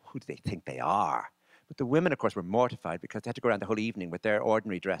people, who do they think they are? But the women, of course, were mortified because they had to go around the whole evening with their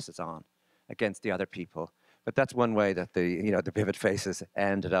ordinary dresses on against the other people. But that's one way that the Vivid faces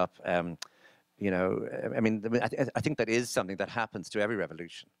ended up. I think that is something that happens to every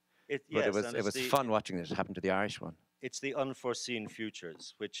revolution. It was fun watching it happen to the Irish one. It's the unforeseen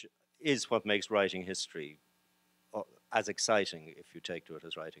futures, which is what makes writing history as exciting, if you take to it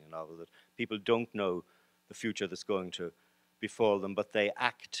as writing a novel, that people don't know the future that's going to befall them, but they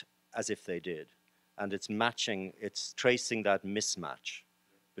act as if they did. And it's tracing that mismatch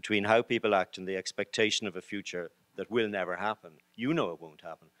between how people act and the expectation of a future that will never happen. You know it won't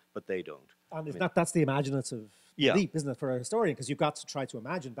happen, but they don't. And that's the imaginative leap, isn't it, for a historian? Because you've got to try to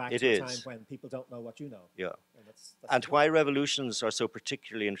imagine back to a time when people don't know what you know. Yeah. And why revolutions are so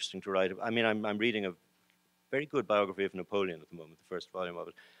particularly interesting to write. I mean, I'm reading a very good biography of Napoleon at the moment, the first volume of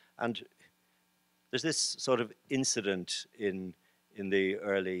it. And there's this sort of incident in the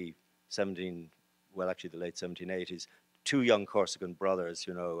early the late 1780s, two young Corsican brothers,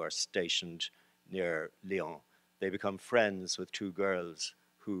 are stationed near Lyon. They become friends with two girls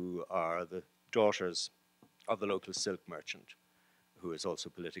who are the daughters of the local silk merchant, who is also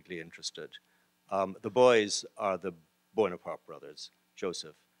politically interested. The boys are the Bonaparte brothers,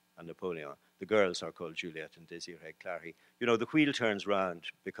 Joseph and Napoleon. The girls are called Juliette and Désirée Clary. The wheel turns round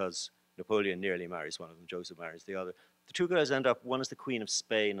because Napoleon nearly marries one of them, Joseph marries the other. The two girls end up, one is the Queen of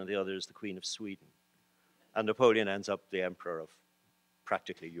Spain and the other is the Queen of Sweden. And Napoleon ends up the emperor of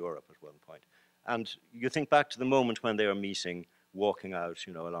practically Europe at one point. And you think back to the moment when they are meeting, walking out,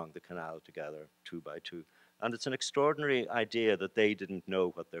 along the canal together, 2 by 2. And it's an extraordinary idea that they didn't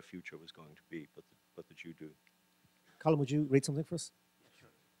know what their future was going to be, but that you do. Colm, would you read something for us?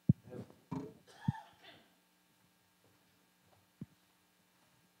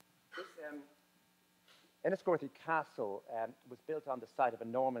 Enniscorthy Castle was built on the site of a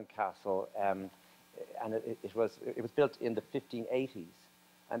Norman castle, and it was built in the 1580s.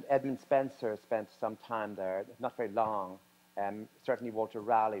 And Edmund Spenser spent some time there, not very long. Certainly Walter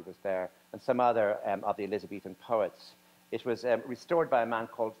Raleigh was there, and some other of the Elizabethan poets. It was restored by a man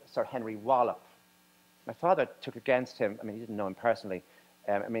called Sir Henry Wallop. My father took against him. I mean, he didn't know him personally.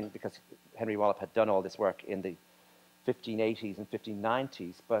 Because Henry Wallop had done all this work in the 1580s and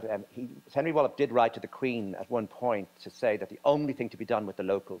 1590s, but Henry Wallop did write to the Queen at one point to say that the only thing to be done with the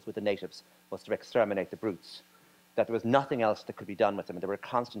locals, with the natives, was to exterminate the brutes, that there was nothing else that could be done with them, and they were a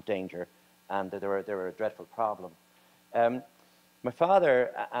constant danger, and they were a dreadful problem. My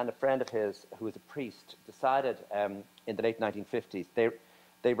father and a friend of his, who was a priest, decided in the late 1950s,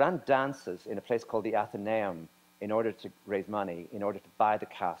 they ran dances in a place called the Athenaeum in order to raise money, in order to buy the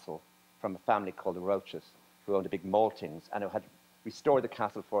castle from a family called the Roaches, who owned a big maltings, and who had restored the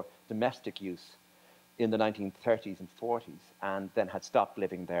castle for domestic use in the 1930s and 40s, and then had stopped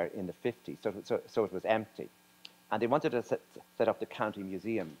living there in the 50s, so it was empty. And they wanted to set up the county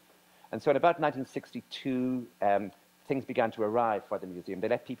museum. And so in about 1962, things began to arrive for the museum. They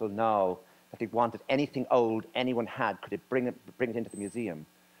let people know that they wanted anything old anyone had, could it bring it into the museum.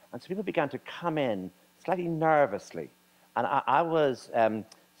 And so people began to come in slightly nervously. And I was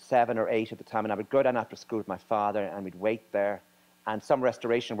 7 or 8 at the time, and I would go down after school with my father, and we'd wait there, and some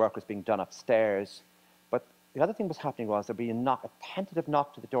restoration work was being done upstairs. But the other thing was happening was there'd be a tentative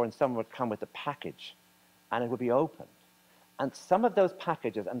knock to the door, and someone would come with a package, and it would be opened. And some of those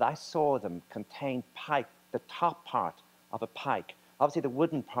packages, and I saw them, contained pike, the top part of a pike. Obviously, the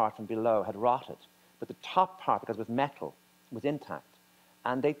wooden part from below had rotted, but the top part, because it was metal, was intact.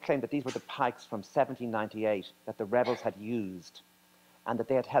 And they claimed that these were the pikes from 1798 that the rebels had used, and that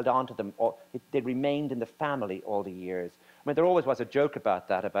they had held on to them, or they remained in the family all the years. I mean, there always was a joke about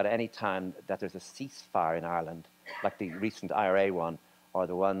that, about any time that there's a ceasefire in Ireland, like the recent IRA one, or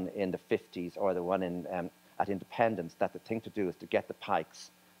the one in the 50s, or the one in, at Independence, that the thing to do is to get the pikes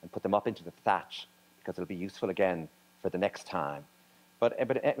and put them up into the thatch, because it'll be useful again for the next time. But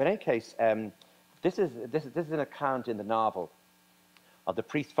in any case, this is an account in the novel of the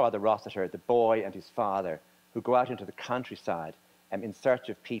priest Father Rossiter, the boy and his father, who go out into the countryside in search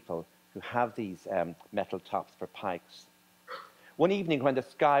of people who have these metal tops for pikes. One evening when the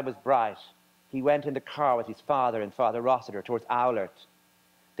sky was bright, he went in the car with his father and Father Rossiter towards Owlert.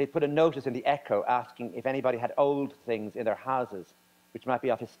 They'd put a notice in the Echo asking if anybody had old things in their houses which might be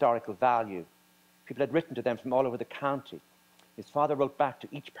of historical value. People had written to them from all over the county. His father wrote back to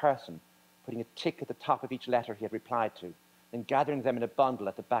each person, putting a tick at the top of each letter he had replied to, then gathering them in a bundle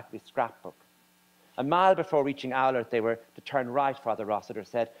at the back of his scrapbook. A mile before reaching Owlert, they were to turn right, Father Rossiter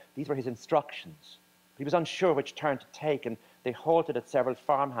said. These were his instructions. He was unsure which turn to take, and they halted at several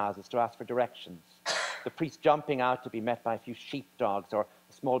farmhouses to ask for directions. The priest jumping out to be met by a few sheepdogs or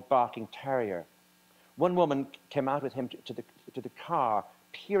a small barking terrier. One woman came out with him to the car,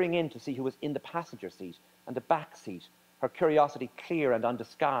 peering in to see who was in the passenger seat and the back seat, her curiosity clear and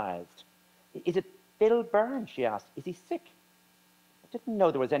undisguised. "Is it Bill Byrne?" she asked. "Is he sick?" "I didn't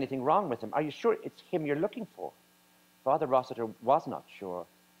know there was anything wrong with him. Are you sure it's him you're looking for?" Father Rossiter was not sure.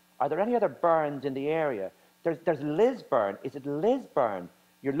 "Are there any other Byrnes in the area?" There's Liz Byrne. Is it Liz Byrne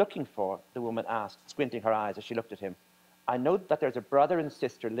you're looking for?" the woman asked, squinting her eyes as she looked at him. "I know that there's a brother and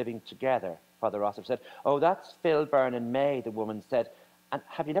sister living together," Father Rossiter said. "Oh, that's Phil Byrne and May," the woman said. "And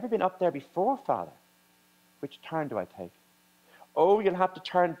have you never been up there before, Father?" "Which turn do I take?" "Oh, you'll have to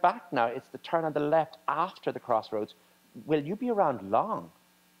turn back now. It's the turn on the left after the crossroads. Will you be around long?"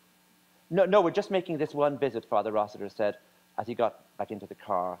 No, we're just making this one visit," Father Rossiter said as he got back into the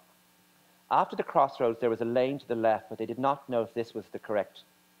car. After the crossroads, there was a lane to the left, but they did not know if this was the correct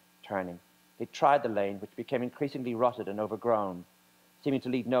turning. They tried the lane, which became increasingly rutted and overgrown, seeming to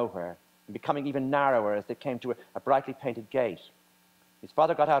lead nowhere, and becoming even narrower as they came to a brightly painted gate. His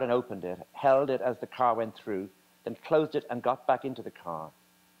father got out and opened it, held it as the car went through, then closed it and got back into the car.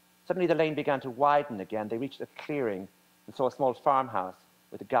 Suddenly the lane began to widen again. They reached a clearing and saw a small farmhouse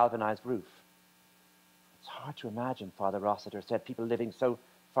with a galvanized roof. "It's hard to imagine," Father Rossiter said, "people living so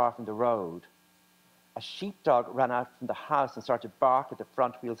far from the road." A sheepdog ran out from the house and started to bark at the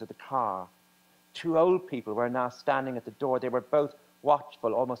front wheels of the car. 2 old people were now standing at the door. They were both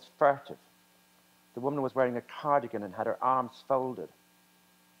watchful, almost furtive. The woman was wearing a cardigan and had her arms folded.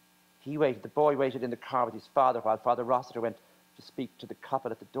 The boy waited in the car with his father while Father Rossiter went to speak to the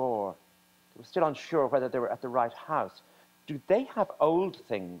couple at the door. They were still unsure whether they were at the right house. "Do they have old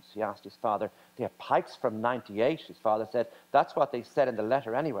things?" he asked his father. "They have pikes from '98, his father said. "That's what they said in the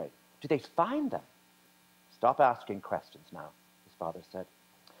letter anyway." "Do they find them?" "Stop asking questions now," his father said.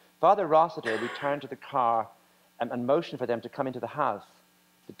 Father Rossiter returned to the car and motioned for them to come into the house.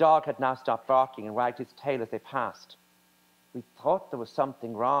 The dog had now stopped barking and wagged his tail as they passed. "We thought there was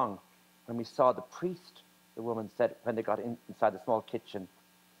something wrong when we saw the priest," the woman said when they got inside the small kitchen,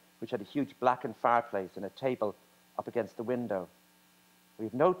 which had a huge blackened fireplace and a table up against the window. "We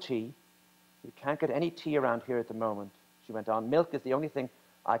have no tea. We can't get any tea around here at the moment," she went on. "Milk is the only thing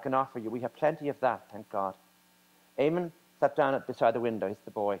I can offer you. We have plenty of that, thank God." Eamon sat down beside the window, he's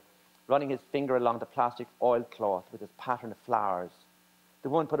the boy, running his finger along the plastic oilcloth with its pattern of flowers. The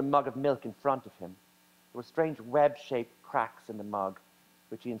woman put a mug of milk in front of him. There were strange web-shaped cracks in the mug,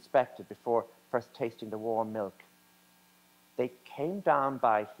 which he inspected before first tasting the warm milk. They came down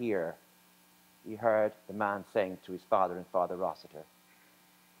by here, he heard the man saying to his father and Father Rossiter.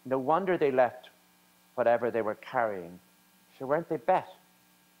 No wonder they left whatever they were carrying. Sure, weren't they bet?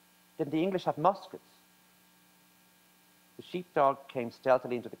 Didn't the English have muskets? The sheepdog came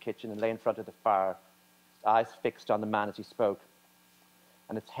stealthily into the kitchen and lay in front of the fire, its eyes fixed on the man as he spoke,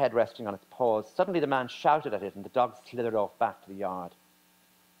 and its head resting on its paws. Suddenly the man shouted at it, and the dog slithered off back to the yard.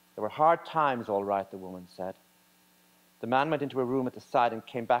 There were hard times, all right, the woman said. The man went into a room at the side and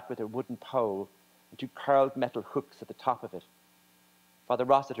came back with a wooden pole and 2 curled metal hooks at the top of it. Father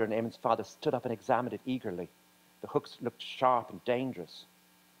Rossiter and Eamon's father stood up and examined it eagerly. The hooks looked sharp and dangerous.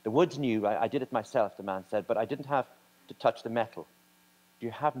 The woods knew I did it myself, the man said, but I didn't have to touch the metal. Do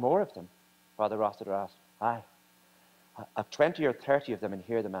you have more of them? Father Rossiter asked. Aye. I've 20 or 30 of them in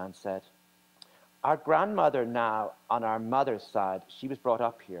here, the man said. Our grandmother now, on our mother's side, she was brought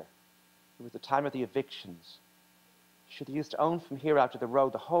up here. It was the time of the evictions. She used to own from here out to the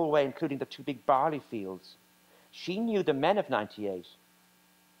road the whole way, including the 2 big barley fields. She knew the men of '98.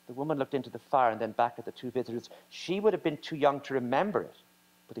 The woman looked into the fire and then back at the 2 visitors. She would have been too young to remember it,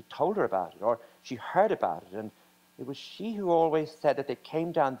 but they told her about it, or she heard about it, and it was she who always said that they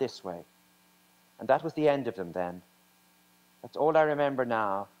came down this way. And that was the end of them then. That's all I remember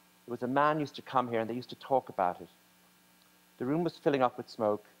now. There was a man used to come here and they used to talk about it. The room was filling up with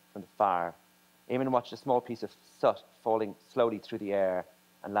smoke from the fire. Eamon watched a small piece of soot falling slowly through the air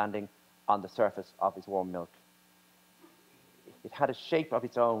and landing on the surface of his warm milk. It had a shape of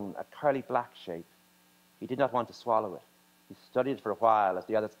its own, a curly black shape. He did not want to swallow it. He studied it for a while as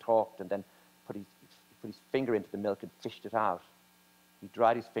the others talked and then put his finger into the milk and fished it out. He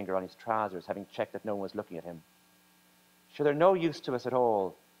dried his finger on his trousers, having checked that no one was looking at him. Sure, they're no use to us at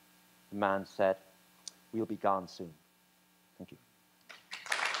all, the man said. We'll be gone soon. Thank you.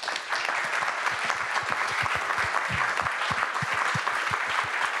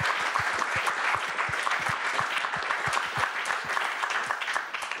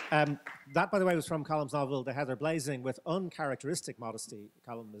 That, by the way, was from Colm's novel, The Heather Blazing, with uncharacteristic modesty.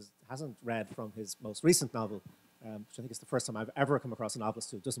 Colm hasn't read from his most recent novel, which I think is the first time I've ever come across a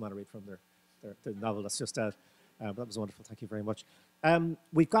novelist who doesn't want to read from the novel that's just out. That was wonderful. Thank you very much.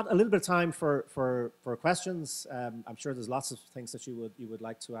 We've got a little bit of time for questions. I'm sure there's lots of things that you would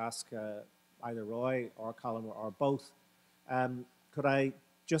like to ask either Roy or Colm or both. Could I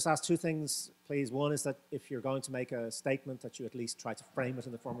just ask 2 things, please? One is that if you're going to make a statement, that you at least try to frame it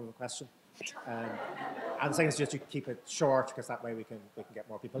in the form of a question. And the second is just you keep it short, because that way we can get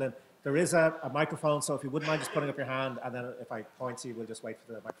more people in. There is a microphone, so if you wouldn't mind just putting up your hand, and then if I point to you, we'll just wait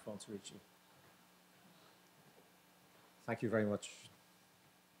for the microphone to reach you. Thank you very much.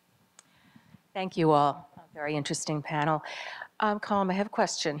 Thank you all. A very interesting panel. Colm, I have a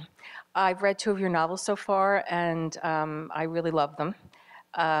question. I've read 2 of your novels so far, and I really love them.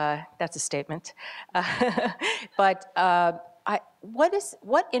 That's a statement. But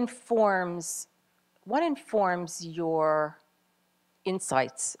what informs your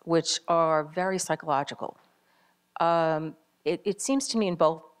insights, which are very psychological? It seems to me in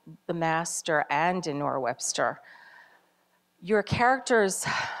both The Master and in Nora Webster, your characters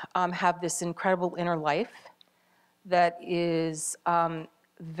have this incredible inner life that is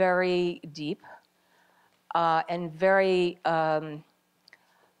very deep and very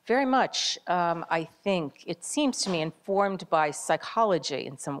much, I think, it seems to me, informed by psychology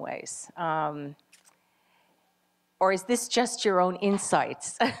in some ways. Or is this just your own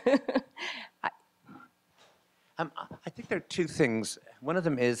insights? I think there are 2 things. One of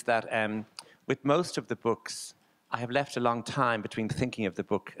them is that with most of the books, I have left a long time between thinking of the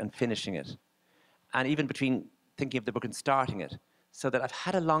book and finishing it, and even between thinking of the book and starting it, so that I've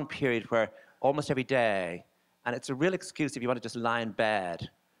had a long period where almost every day, and it's a real excuse if you want to just lie in bed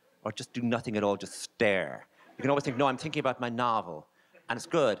or just do nothing at all, just stare. You can always think, no, I'm thinking about my novel, and it's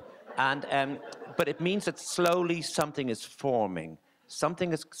good. And but it means that slowly something is forming,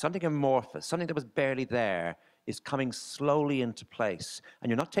 something amorphous, something that was barely there is coming slowly into place, and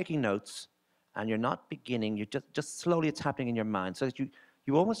you're not taking notes. And you're not beginning, you're just slowly it's happening in your mind, so that you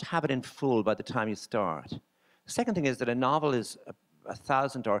almost have it in full by the time you start. The second thing is that a novel is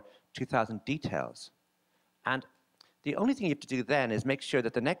 1,000 or 2,000 details. And the only thing you have to do then is make sure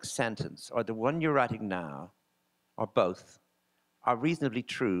that the next sentence, or the one you're writing now, or both, are reasonably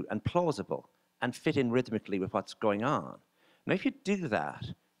true and plausible and fit in rhythmically with what's going on. Now, if you do that,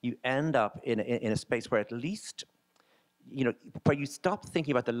 you end up in a space where at least you know, where you stop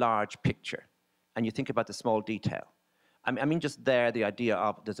thinking about the large picture and you think about the small detail. I mean, just there, the idea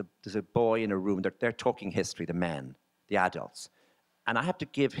of there's a boy in a room, they're talking history, the men, the adults, and I have to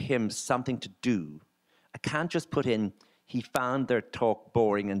give him something to do. I can't just put in, he found their talk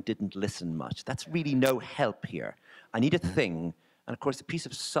boring and didn't listen much. That's really no help here. I need a thing, and of course, a piece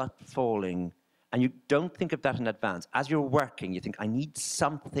of soot falling, and you don't think of that in advance. As you're working, you think, I need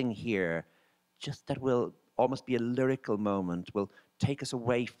something here, just that will almost be a lyrical moment, will take us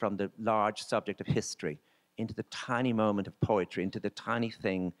away from the large subject of history into the tiny moment of poetry, into the tiny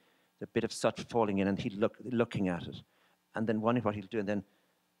thing, the bit of soot falling in, and he's looking at it, and then wondering what he'll do, and then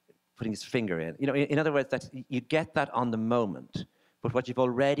putting his finger in. You know, in other words, that you get that on the moment, but what you've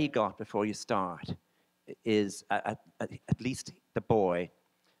already got before you start is at least the boy,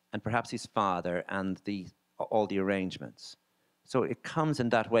 and perhaps his father, and all the arrangements. So it comes in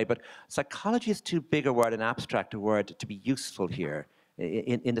that way, but psychology is too big a word, an abstract a word, to be useful here,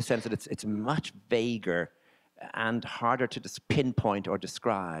 in the sense that it's much vaguer and harder to just pinpoint or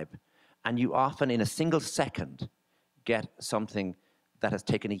describe. And you often, in a single second, get something that has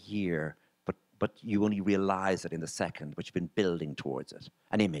taken a year, but you only realize it in the second, but you've been building towards it,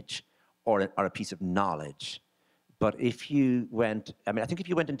 an image or a piece of knowledge. But if you went, I mean, I think if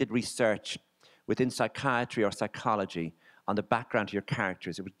you went and did research within psychiatry or psychology on the background of your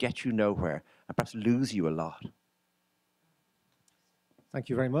characters, it would get you nowhere and perhaps lose you a lot. Thank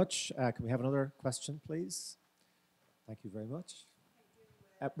you very much. Can we have another question, please? Thank you very much.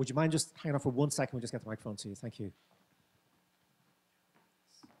 Would you mind just hanging on for 1 second? We'll just get the microphone to you. Thank you.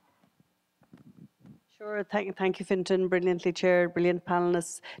 Sure, thank you, Fintan. Brilliantly chaired, brilliant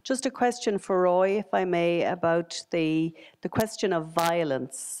panelists. Just a question for Roy, if I may, about the question of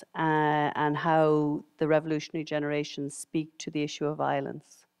violence and how the revolutionary generations speak to the issue of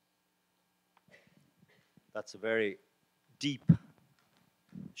violence. That's a very deep,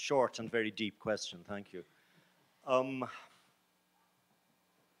 short and very deep question. Thank you.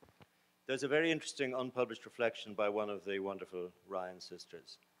 There's a very interesting unpublished reflection by one of the wonderful Ryan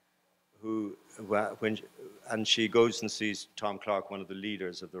sisters, and she goes and sees Tom Clark, one of the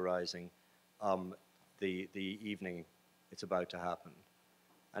leaders of the Rising, the evening it's about to happen.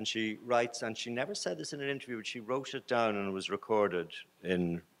 And she writes, and she never said this in an interview, but she wrote it down and it was recorded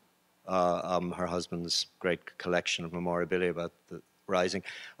in her husband's great collection of memorabilia about the Rising.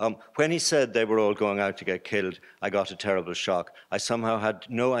 When he said they were all going out to get killed, I got a terrible shock. I somehow had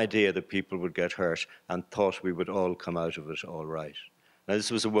no idea that people would get hurt and thought we would all come out of it all right. Now,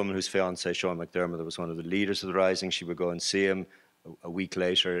 this was a woman whose fiancé, Sean McDermott, was one of the leaders of the Rising. She would go and see him a week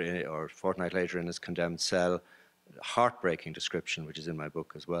later or a fortnight later in his condemned cell. Heartbreaking description, which is in my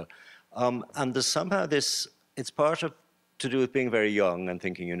book as well. And there's somehow this, it's part of to do with being very young and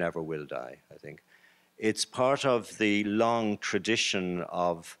thinking you never will die, I think. It's part of the long tradition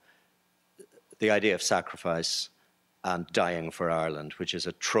of the idea of sacrifice and dying for Ireland, which is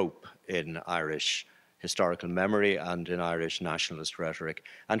a trope in Irish historical memory and in Irish nationalist rhetoric,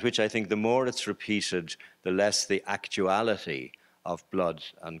 and which I think the more it's repeated, the less the actuality of blood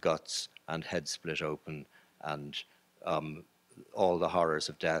and guts and head split open and all the horrors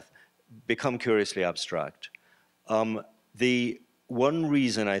of death become curiously abstract. The one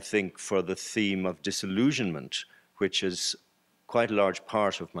reason, I think, for the theme of disillusionment, which is quite a large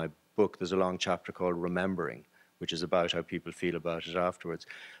part of my book, there's a long chapter called Remembering, which is about how people feel about it afterwards.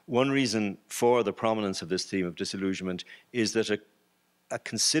 One reason for the prominence of this theme of disillusionment is that a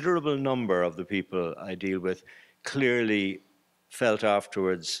considerable number of the people I deal with clearly felt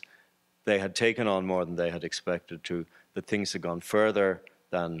afterwards they had taken on more than they had expected to, that things had gone further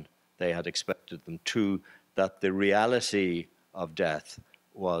than they had expected them to, that the reality of death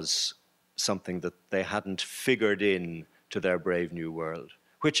was something that they hadn't figured in to their brave new world,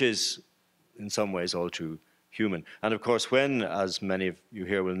 which is in some ways all too human. And of course, when, as many of you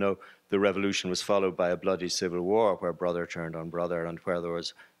here will know, the revolution was followed by a bloody civil war where brother turned on brother and where there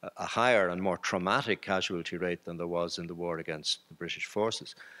was a higher and more traumatic casualty rate than there was in the war against the British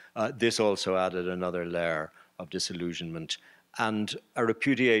forces, this also added another layer of disillusionment and a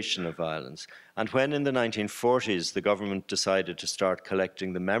repudiation of violence. And when in the 1940s the government decided to start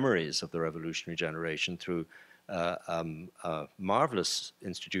collecting the memories of the revolutionary generation through a marvelous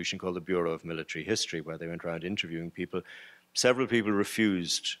institution called the Bureau of Military History, where they went around interviewing people, several people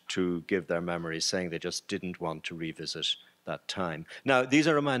refused to give their memories, saying they just didn't want to revisit that time. Now, these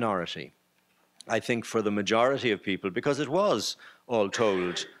are a minority. I think for the majority of people, because it was, all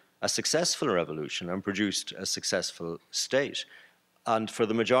told, a successful revolution and produced a successful state. And for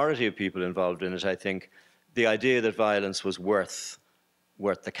the majority of people involved in it, I think the idea that violence was worth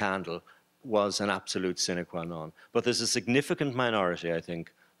the candle was an absolute sine qua non. But there's a significant minority, I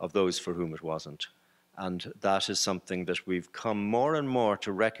think, of those for whom it wasn't. And that is something that we've come more and more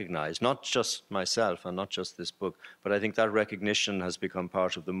to recognize, not just myself and not just this book, but I think that recognition has become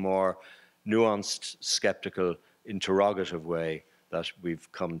part of the more nuanced, skeptical, interrogative way that we've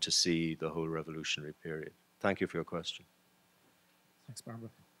come to see the whole revolutionary period. Thank you for your question. Thanks, Barbara.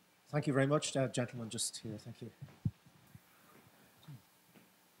 Thank you very much, gentlemen, just here. Thank you.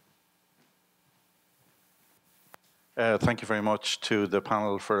 Thank you very much to the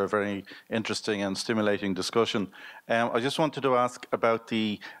panel for a very interesting and stimulating discussion. I just wanted to ask about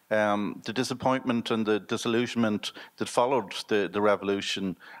the disappointment and the disillusionment that followed the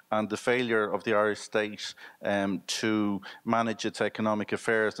revolution and the failure of the Irish state to manage its economic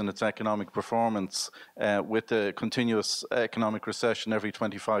affairs and its economic performance with the continuous economic recession every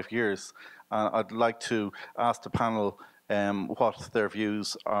 25 years. I'd like to ask the panel what their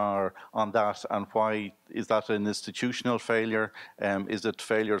views are on that, and why is that an institutional failure? Is it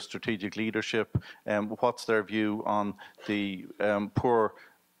failure of strategic leadership? What's their view on the poor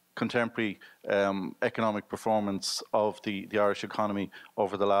contemporary economic performance of the Irish economy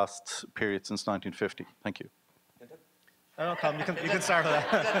over the last period since 1950? Thank you. Oh, Colm, you can start with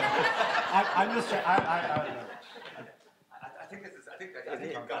that. I'm just. I think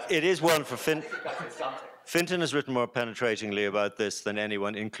it is one for Finn. Fintan has written more penetratingly about this than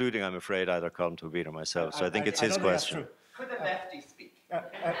anyone, including, I'm afraid, either Colm Tóibín or myself. So I think it's his question. Could the lefty speak?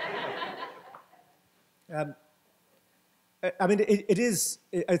 I mean, it is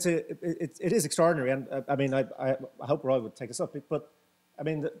extraordinary, and I mean, I hope Roy would take this up. But I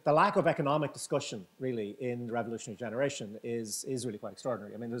mean, the lack of economic discussion really in the revolutionary generation is really quite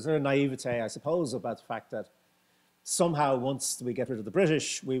extraordinary. I mean, there's a naivete, I suppose, about the fact that somehow once we get rid of the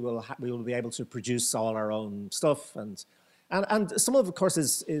British, we will be able to produce all our own stuff, and some of it, of course,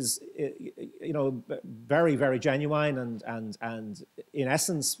 is you know, very, very genuine and in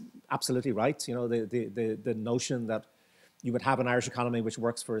essence absolutely right. You know, the notion that you would have an Irish economy which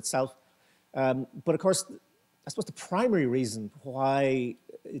works for itself, but of course, I suppose the primary reason why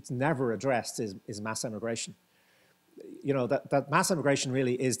it's never addressed is mass emigration. You know, that mass emigration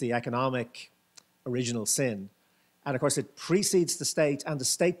really is the economic original sin. And of course, it precedes the state, and the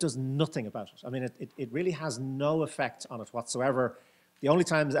state does nothing about it. I mean, it really has no effect on it whatsoever. The only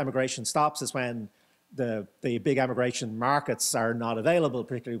time emigration stops is when the big emigration markets are not available,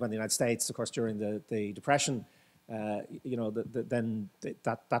 particularly when the United States, of course, during the Depression, you know, then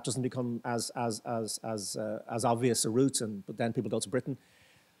that doesn't become as obvious a route, but then people go to Britain.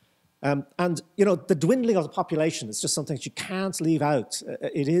 And you know, the dwindling of the population is just something that you can't leave out.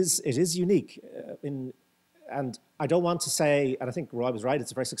 It is unique and I don't want to say, and I think Roy was right,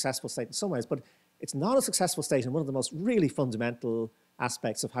 it's a very successful state in some ways, but it's not a successful state in one of the most really fundamental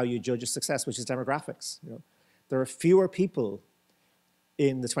aspects of how you judge a success, which is demographics. You know, there are fewer people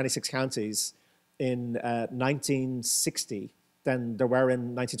in the 26 counties in 1960 than there were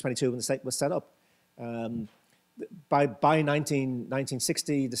in 1922 when the state was set up. By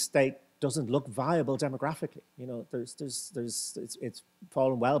 1960, the state doesn't look viable demographically. You know, it's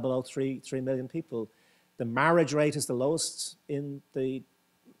fallen well below 3 million people. The marriage rate is the lowest in the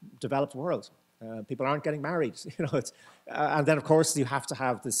developed world. People aren't getting married, you know. And then, of course, you have to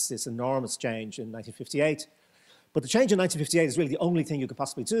have this enormous change in 1958. But the change in 1958 is really the only thing you could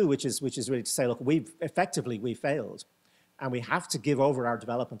possibly do, which is really to say, look, we've failed, and we have to give over our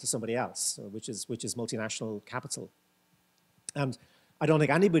development to somebody else, which is multinational capital. And I don't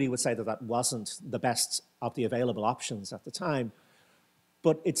think anybody would say that that wasn't the best of the available options at the time.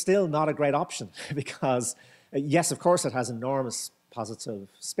 But it's still not a great option because, yes, of course, it has enormous positive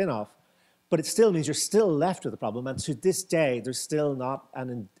spin-off, but it still means you're still left with the problem. And to this day, there's still not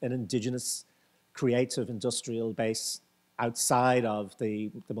an indigenous, creative, industrial base outside of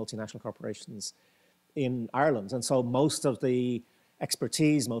the multinational corporations in Ireland. And so most of the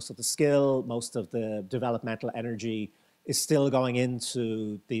expertise, most of the skill, most of the developmental energy is still going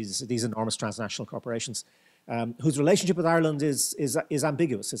into these enormous transnational corporations. Whose relationship with Ireland is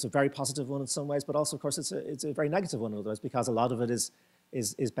ambiguous. It's a very positive one in some ways, but also, of course, it's a very negative one in others, because a lot of it is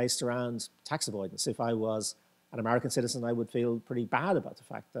based around tax avoidance. If I was an American citizen, I would feel pretty bad about the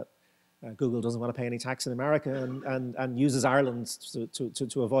fact that Google doesn't want to pay any tax in America and uses Ireland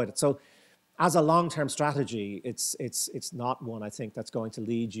to avoid it. So, as a long-term strategy, it's not one, I think, that's going to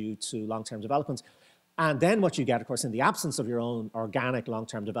lead you to long-term development. And then what you get, of course, in the absence of your own organic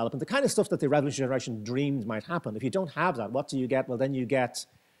long-term development, the kind of stuff that the revolutionary generation dreamed might happen. If you don't have that, what do you get? Well, then you get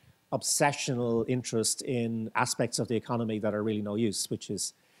obsessional interest in aspects of the economy that are really no use, which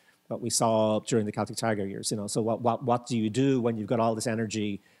is what we saw during the Celtic Tiger years. You know, so what do you do when you've got all this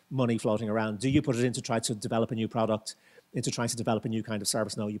energy money floating around. Do you put it into try to develop a new product, into trying to develop a new kind of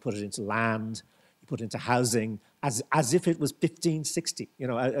service? No, you put it into land, you put it into housing, as if it was 1560. You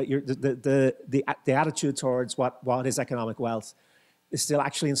know, the attitude towards what is economic wealth is still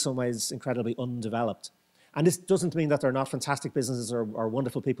actually in some ways incredibly undeveloped. And this doesn't mean that they're not fantastic businesses or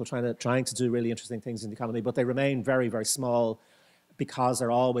wonderful people trying to do really interesting things in the economy, but they remain very, very small because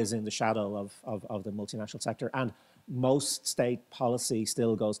they're always in the shadow of the multinational sector. And most state policy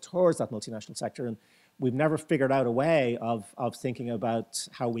still goes towards that multinational sector. And we've never figured out a way of thinking about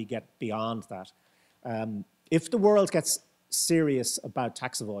how we get beyond that. If the world gets serious about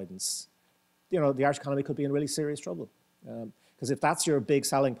tax avoidance, you know, the Irish economy could be in really serious trouble. Because if that's your big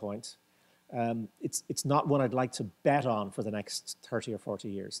selling point, it's not one I'd like to bet on for the next 30 or 40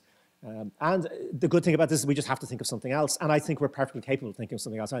 years. And the good thing about this is we just have to think of something else. And I think we're perfectly capable of thinking of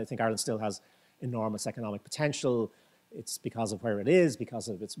something else. I think Ireland still has enormous economic potential. It's because of where it is, because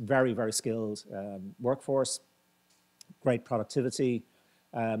of its very, very skilled workforce, great productivity.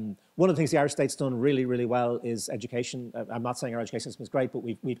 One of the things the Irish state's done really, really well is education. I'm not saying our education system is great, but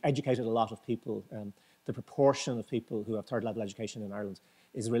we've educated a lot of people. The proportion of people who have third-level education in Ireland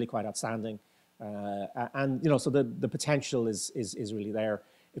is really quite outstanding. And you know, so the potential is really there.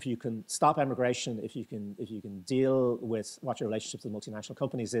 If you can stop emigration, if you can deal with what your relationships with multinational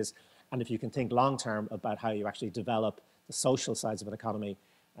companies is, and if you can think long-term about how you actually develop the social sides of an economy,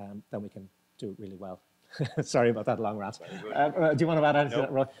 then we can do really well. Sorry about that long rant. Do you want to add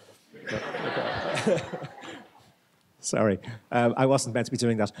anything? Nope. Okay. Sorry, I wasn't meant to be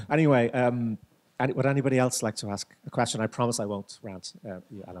doing that. Anyway, would anybody else like to ask a question? I promise I won't rant, and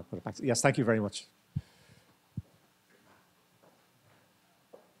I'll put it back. Yes, thank you very much.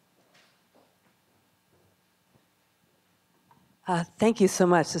 Thank you so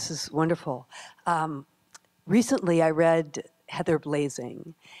much. This is wonderful. Recently, I read Heather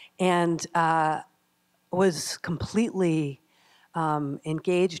Blazing and was completely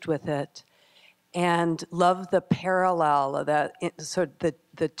engaged with it and loved the parallel of that, sort of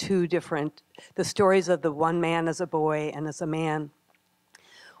the two different, the stories of the one man as a boy and as a man.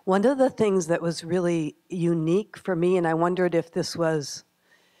 One of the things that was really unique for me, and I wondered if this was,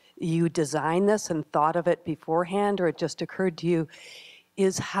 you designed this and thought of it beforehand, or it just occurred to you,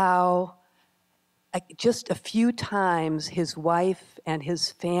 is how just a few times his wife and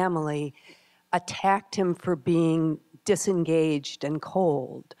his family attacked him for being disengaged and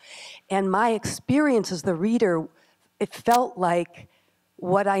cold. And my experience as the reader, it felt like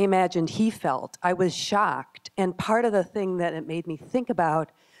what I imagined he felt. I was shocked. And part of the thing that it made me think about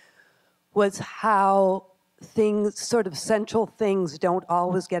was how things, sort of central things, don't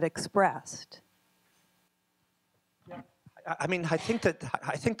always get expressed. I mean, I think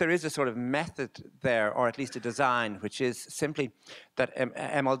there is a sort of method there, or at least a design, which is simply that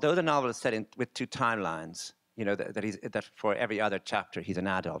although the novel is set in with two timelines, you know, that for every other chapter he's an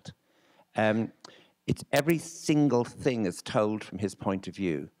adult, it's every single thing is told from his point of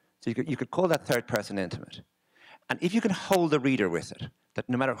view. So you could call that third person intimate, and if you can hold the reader with it, that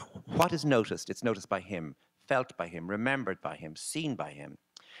no matter what is noticed, it's noticed by him, felt by him, remembered by him, seen by him.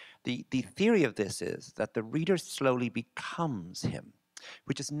 The theory of this is that the reader slowly becomes him,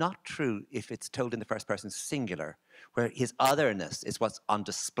 which is not true if it's told in the first person singular, where his otherness is what's on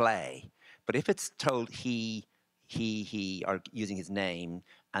display. But if it's told he, or using his name,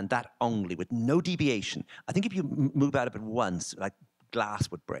 and that only, with no deviation, I think if you move out of it once, like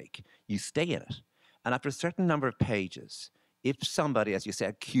glass would break, you stay in it. And after a certain number of pages, if somebody, as you say,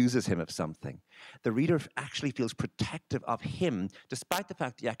 accuses him of something, the reader actually feels protective of him, despite the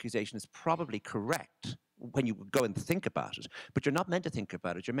fact the accusation is probably correct when you go and think about it. But you're not meant to think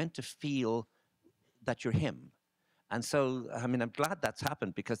about it. You're meant to feel that you're him. And so, I mean, I'm glad that's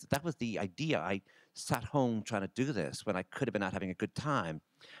happened, because that was the idea. I sat home trying to do this when I could have been out having a good time.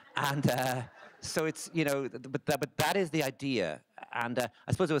 And so it's, you know, but that is the idea. And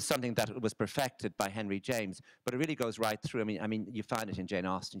I suppose it was something that was perfected by Henry James, but it really goes right through. I mean, you find it in Jane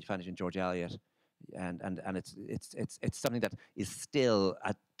Austen, you find it in George Eliot, and it's something that is still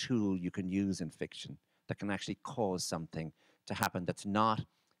a tool you can use in fiction that can actually cause something to happen that's not,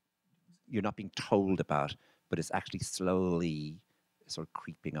 you're not being told about, but it's actually slowly sort of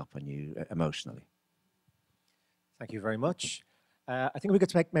creeping up on you emotionally. Thank you very much. I think we could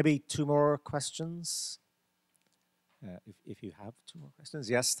take maybe two more questions. If you have two more questions.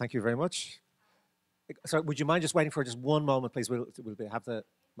 Yes, thank you very much. Sorry, would you mind just waiting for just one moment, please? We'll have the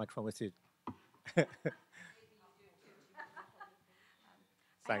microphone with you. I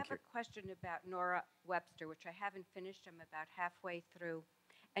have a question about Nora Webster, which I haven't finished. I'm about halfway through.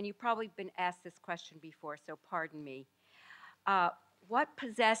 And you've probably been asked this question before, so pardon me. what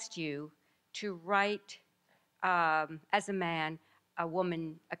possessed you to write, as a man, a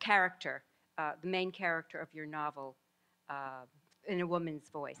woman, a character, the main character of your novel, in a woman's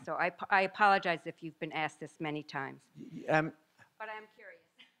voice? So I apologize if you've been asked this many times. But I'm curious.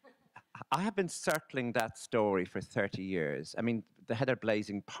 I have been circling that story for 30 years. I mean, the Heather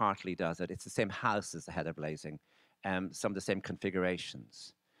Blazing partly does it. It's the same house as the Heather Blazing, some of the same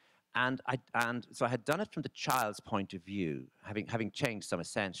configurations. And so I had done it from the child's point of view, having changed some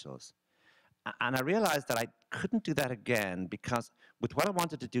essentials. And I realized that I couldn't do that again because with what I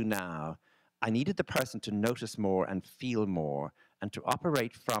wanted to do now, I needed the person to notice more and feel more and to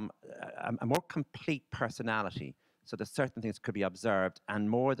operate from a more complete personality so that certain things could be observed, and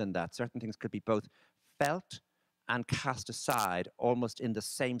more than that, certain things could be both felt and cast aside almost in the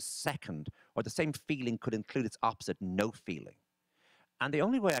same second, or the same feeling could include its opposite, no feeling. And the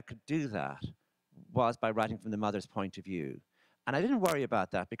only way I could do that was by writing from the mother's point of view. And I didn't worry about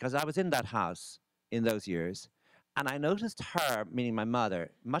that because I was in that house in those years, and I noticed her, meaning my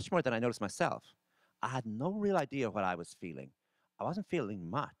mother, much more than I noticed myself. I had no real idea what I was feeling. I wasn't feeling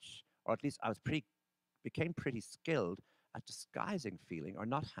much, or at least I became pretty skilled at disguising feeling or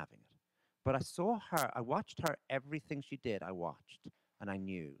not having it. But I saw her, I watched her, everything she did, I watched, and I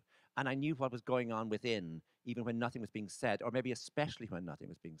knew. And I knew what was going on within, even when nothing was being said, or maybe especially when nothing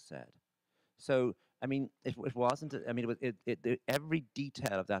was being said. So, I mean, it wasn't, I mean, every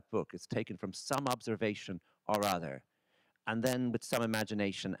detail of that book is taken from some observation or other, and then with some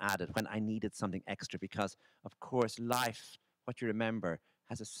imagination added when I needed something extra, because, of course, life, what you remember,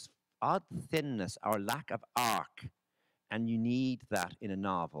 has a odd thinness or lack of arc, and you need that in a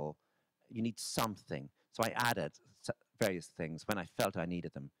novel. You need something. So I added various things when I felt I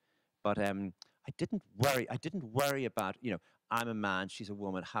needed them. But I didn't worry about, you know, I'm a man, she's a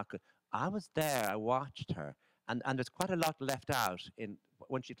woman, how could... I was there, I watched her, and there's quite a lot left out in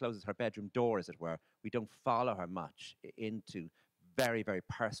when she closes her bedroom door, as it were. We don't follow her much into very, very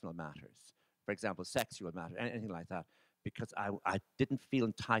personal matters. For example, sexual matters, anything like that, because I didn't feel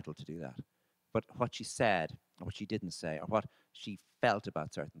entitled to do that. But what she said, or what she didn't say, or what she felt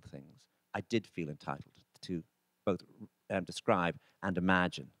about certain things, I did feel entitled to both describe and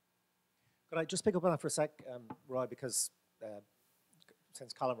imagine. Could I just pick up on that for a sec, Roy, because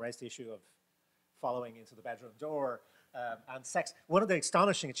since Colm raised the issue of following into the bedroom door and sex, one of the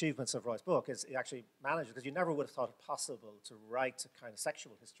astonishing achievements of Roy's book is he actually managed, because you never would have thought it possible to write a kind of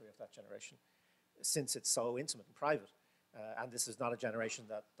sexual history of that generation, since it's so intimate and private. And this is not a generation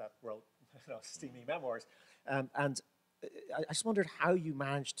that wrote, you know, steamy memoirs. And I just wondered how you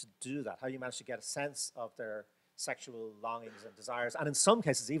managed to do that, how you managed to get a sense of their sexual longings and desires, and in some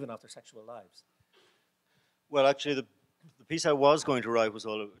cases even of their sexual lives. Well, actually, the piece I was going to write was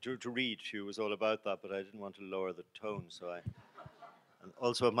to read to you was all about that, but I didn't want to lower the tone, so and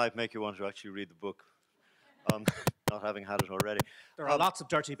also it might make you want to actually read the book, not having had it already. There are lots of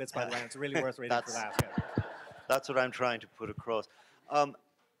dirty bits, by the way, and it's really worth reading for that. Yeah. That's what I'm trying to put across.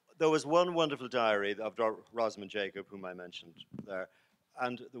 There was one wonderful diary of Rosamund Jacob, whom I mentioned there,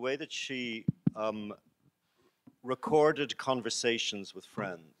 and the way that she recorded conversations with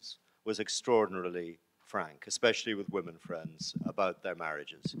friends was extraordinarily frank, especially with women friends, about their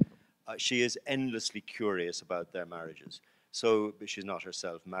marriages. She is endlessly curious about their marriages. So she's not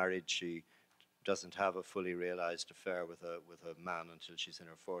herself married. She doesn't have a fully realized affair with a man until she's in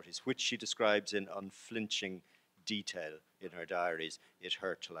her 40s, which she describes in unflinching detail in her diaries. It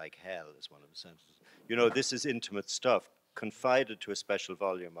hurt like hell is one of the sentences. You know, this is intimate stuff, confided to a special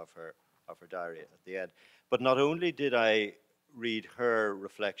volume of her diary at the end. But not only did I read her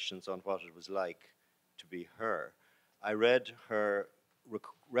reflections on what it was like to be her, I read her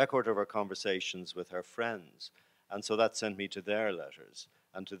record of her conversations with her friends. And so that sent me to their letters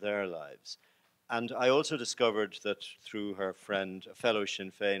and to their lives. And I also discovered that through her friend, a fellow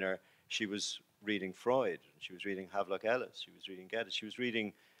Sinn Féiner, she was reading Freud, she was reading Havelock Ellis, she was reading Geddes, she was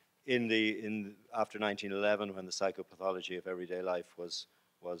reading after 1911, when the psychopathology of everyday life was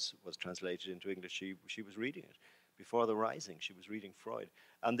translated into English, she was reading it. Before the Rising, she was reading Freud.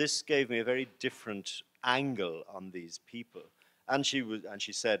 And this gave me a very different angle on these people. And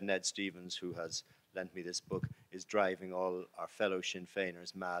she said Ned Stevens, who has lent me this book, is driving all our fellow Sinn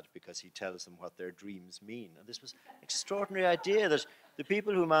Féiners mad because he tells them what their dreams mean. And this was an extraordinary idea that the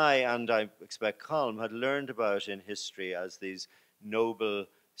people whom I, and I expect Colm, had learned about in history as these noble,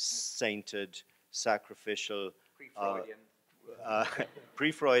 sainted, sacrificial,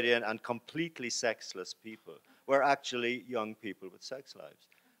 pre-Freudian and completely sexless people, were actually young people with sex lives.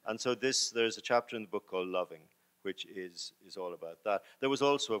 And so there's a chapter in the book called Loving, which is all about that. There was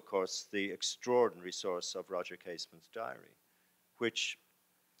also, of course, the extraordinary source of Roger Casement's diary, which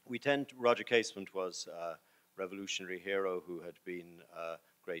Roger Casement was a revolutionary hero who had been a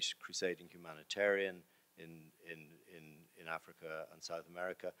great crusading humanitarian in Africa and South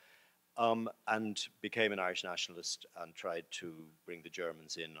America, and became an Irish nationalist and tried to bring the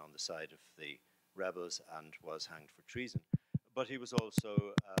Germans in on the side of the rebels and was hanged for treason. But he was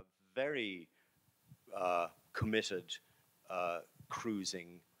also a very committed,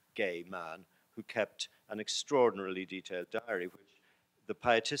 cruising gay man who kept an extraordinarily detailed diary, which the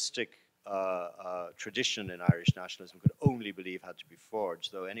pietistic tradition in Irish nationalism could only believe had to be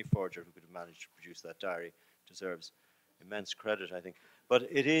forged, though any forger who could have managed to produce that diary deserves immense credit, I think. But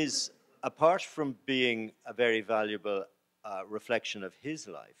it is, apart from being a very valuable reflection of his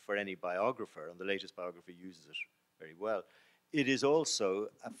life for any biographer, and the latest biography uses it very well, it is also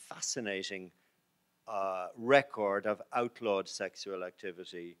a fascinating record of outlawed sexual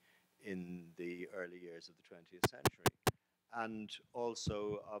activity in the early years of the 20th century, and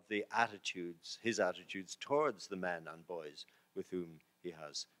also of the attitudes, his attitudes towards the men and boys with whom he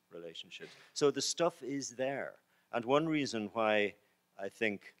has relationships. So the stuff is there. And one reason why I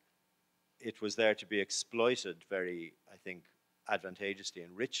think it was there to be exploited very, I think, advantageously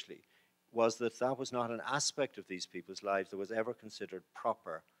and richly was that that was not an aspect of these people's lives that was ever considered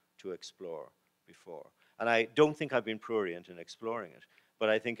proper to explore before. And I don't think I've been prurient in exploring it, but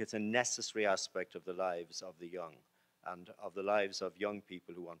I think it's a necessary aspect of the lives of the young and of the lives of young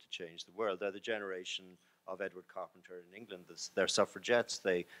people who want to change the world. They're the generation of Edward Carpenter in England. They're suffragettes.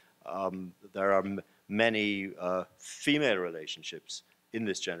 There are many female relationships in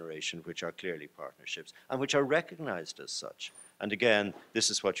this generation which are clearly partnerships and which are recognized as such. And again, this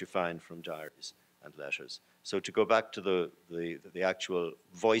is what you find from diaries and letters. So to go back to the actual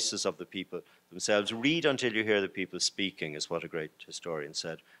voices of the people themselves, read until you hear the people speaking is what a great historian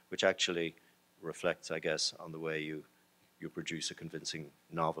said, which actually reflects, I guess, on the way you produce a convincing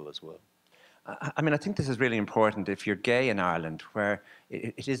novel as well. I mean, I think this is really important if you're gay in Ireland, where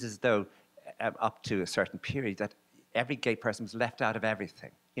it is as though up to a certain period that every gay person was left out of everything.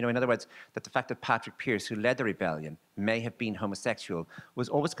 You know, in other words, that the fact that Patrick Pearse, who led the rebellion, may have been homosexual, was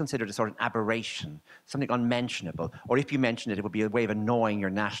always considered a sort of aberration, something unmentionable. Or if you mentioned it, it would be a way of annoying your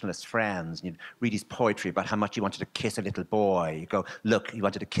nationalist friends. You'd read his poetry about how much he wanted to kiss a little boy. You go, look, he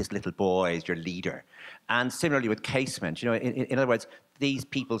wanted to kiss little boys, your leader. And similarly with Casement, you know, in other words, these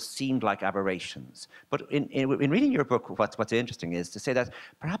people seemed like aberrations. But in reading your book, what's interesting is to say that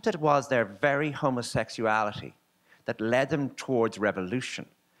perhaps it was their very homosexuality that led them towards revolution,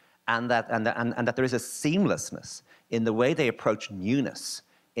 and that there is a seamlessness in the way they approach newness,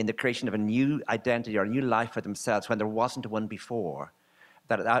 in the creation of a new identity or a new life for themselves when there wasn't one before,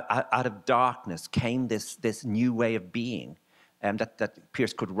 that out of darkness came this new way of being, that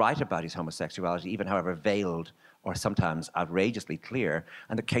Pearse could write about his homosexuality, even however veiled or sometimes outrageously clear,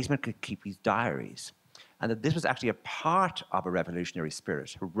 and that Casement could keep his diaries. And that this was actually a part of a revolutionary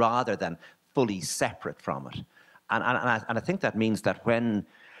spirit rather than fully separate from it. And I think that means that when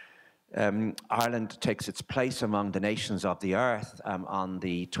Ireland takes its place among the nations of the earth on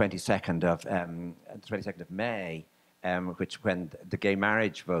the 22nd of May, when the gay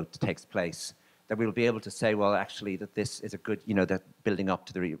marriage vote takes place, that we will be able to say, well, actually, that this is a good, you know, that building up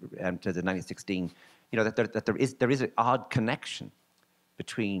to the 1916, you know, that there is an odd connection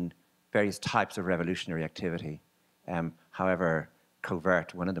between various types of revolutionary activity, however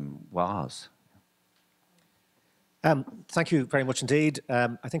covert one of them was. Thank you very much indeed.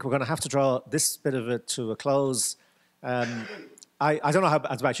 I think we're going to have to draw this bit of it to a close. I don't know how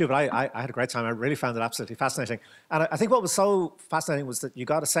it's about you, but I had a great time. I really found it absolutely fascinating. And I think what was so fascinating was that you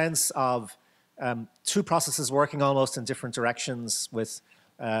got a sense of two processes working almost in different directions, with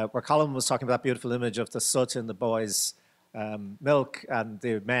where Colm was talking about that beautiful image of the soot in the boys' milk and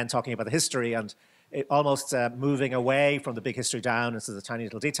the men talking about the history, and it almost moving away from the big history down into the tiny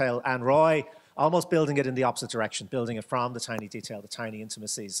little detail, and Roy almost building it in the opposite direction, building it from the tiny detail, the tiny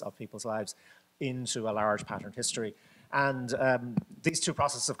intimacies of people's lives into a large patterned history. And these two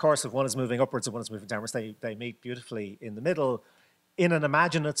processes, of course, if one is moving upwards and one is moving downwards, they meet beautifully in the middle in an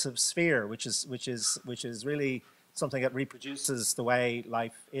imaginative sphere, which is really something that reproduces the way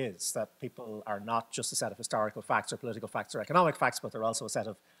life is, that people are not just a set of historical facts or political facts or economic facts, but they're also a set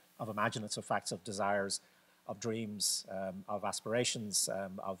of imaginative facts, of desires, of dreams, of aspirations,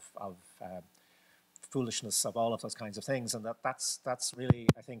 of foolishness, of all of those kinds of things. And that's really,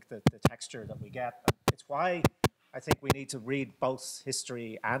 I think, the texture that we get. And it's why I think we need to read both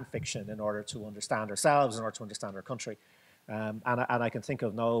history and fiction in order to understand ourselves, in order to understand our country. And I can think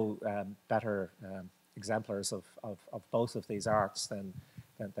of no better exemplars of both of these arts than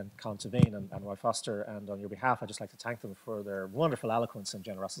Colm Tóibín and Roy Foster. And on your behalf, I'd just like to thank them for their wonderful eloquence and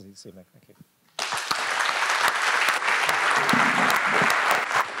generosity this evening. Thank you.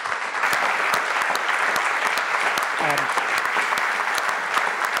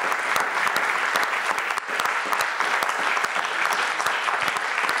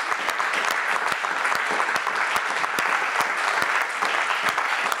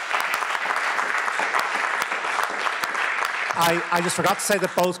 I just forgot to say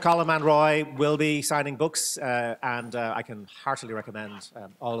that both Colm and Roy will be signing books, and I can heartily recommend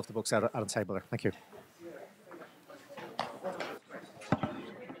all of the books out on the table there. Thank you.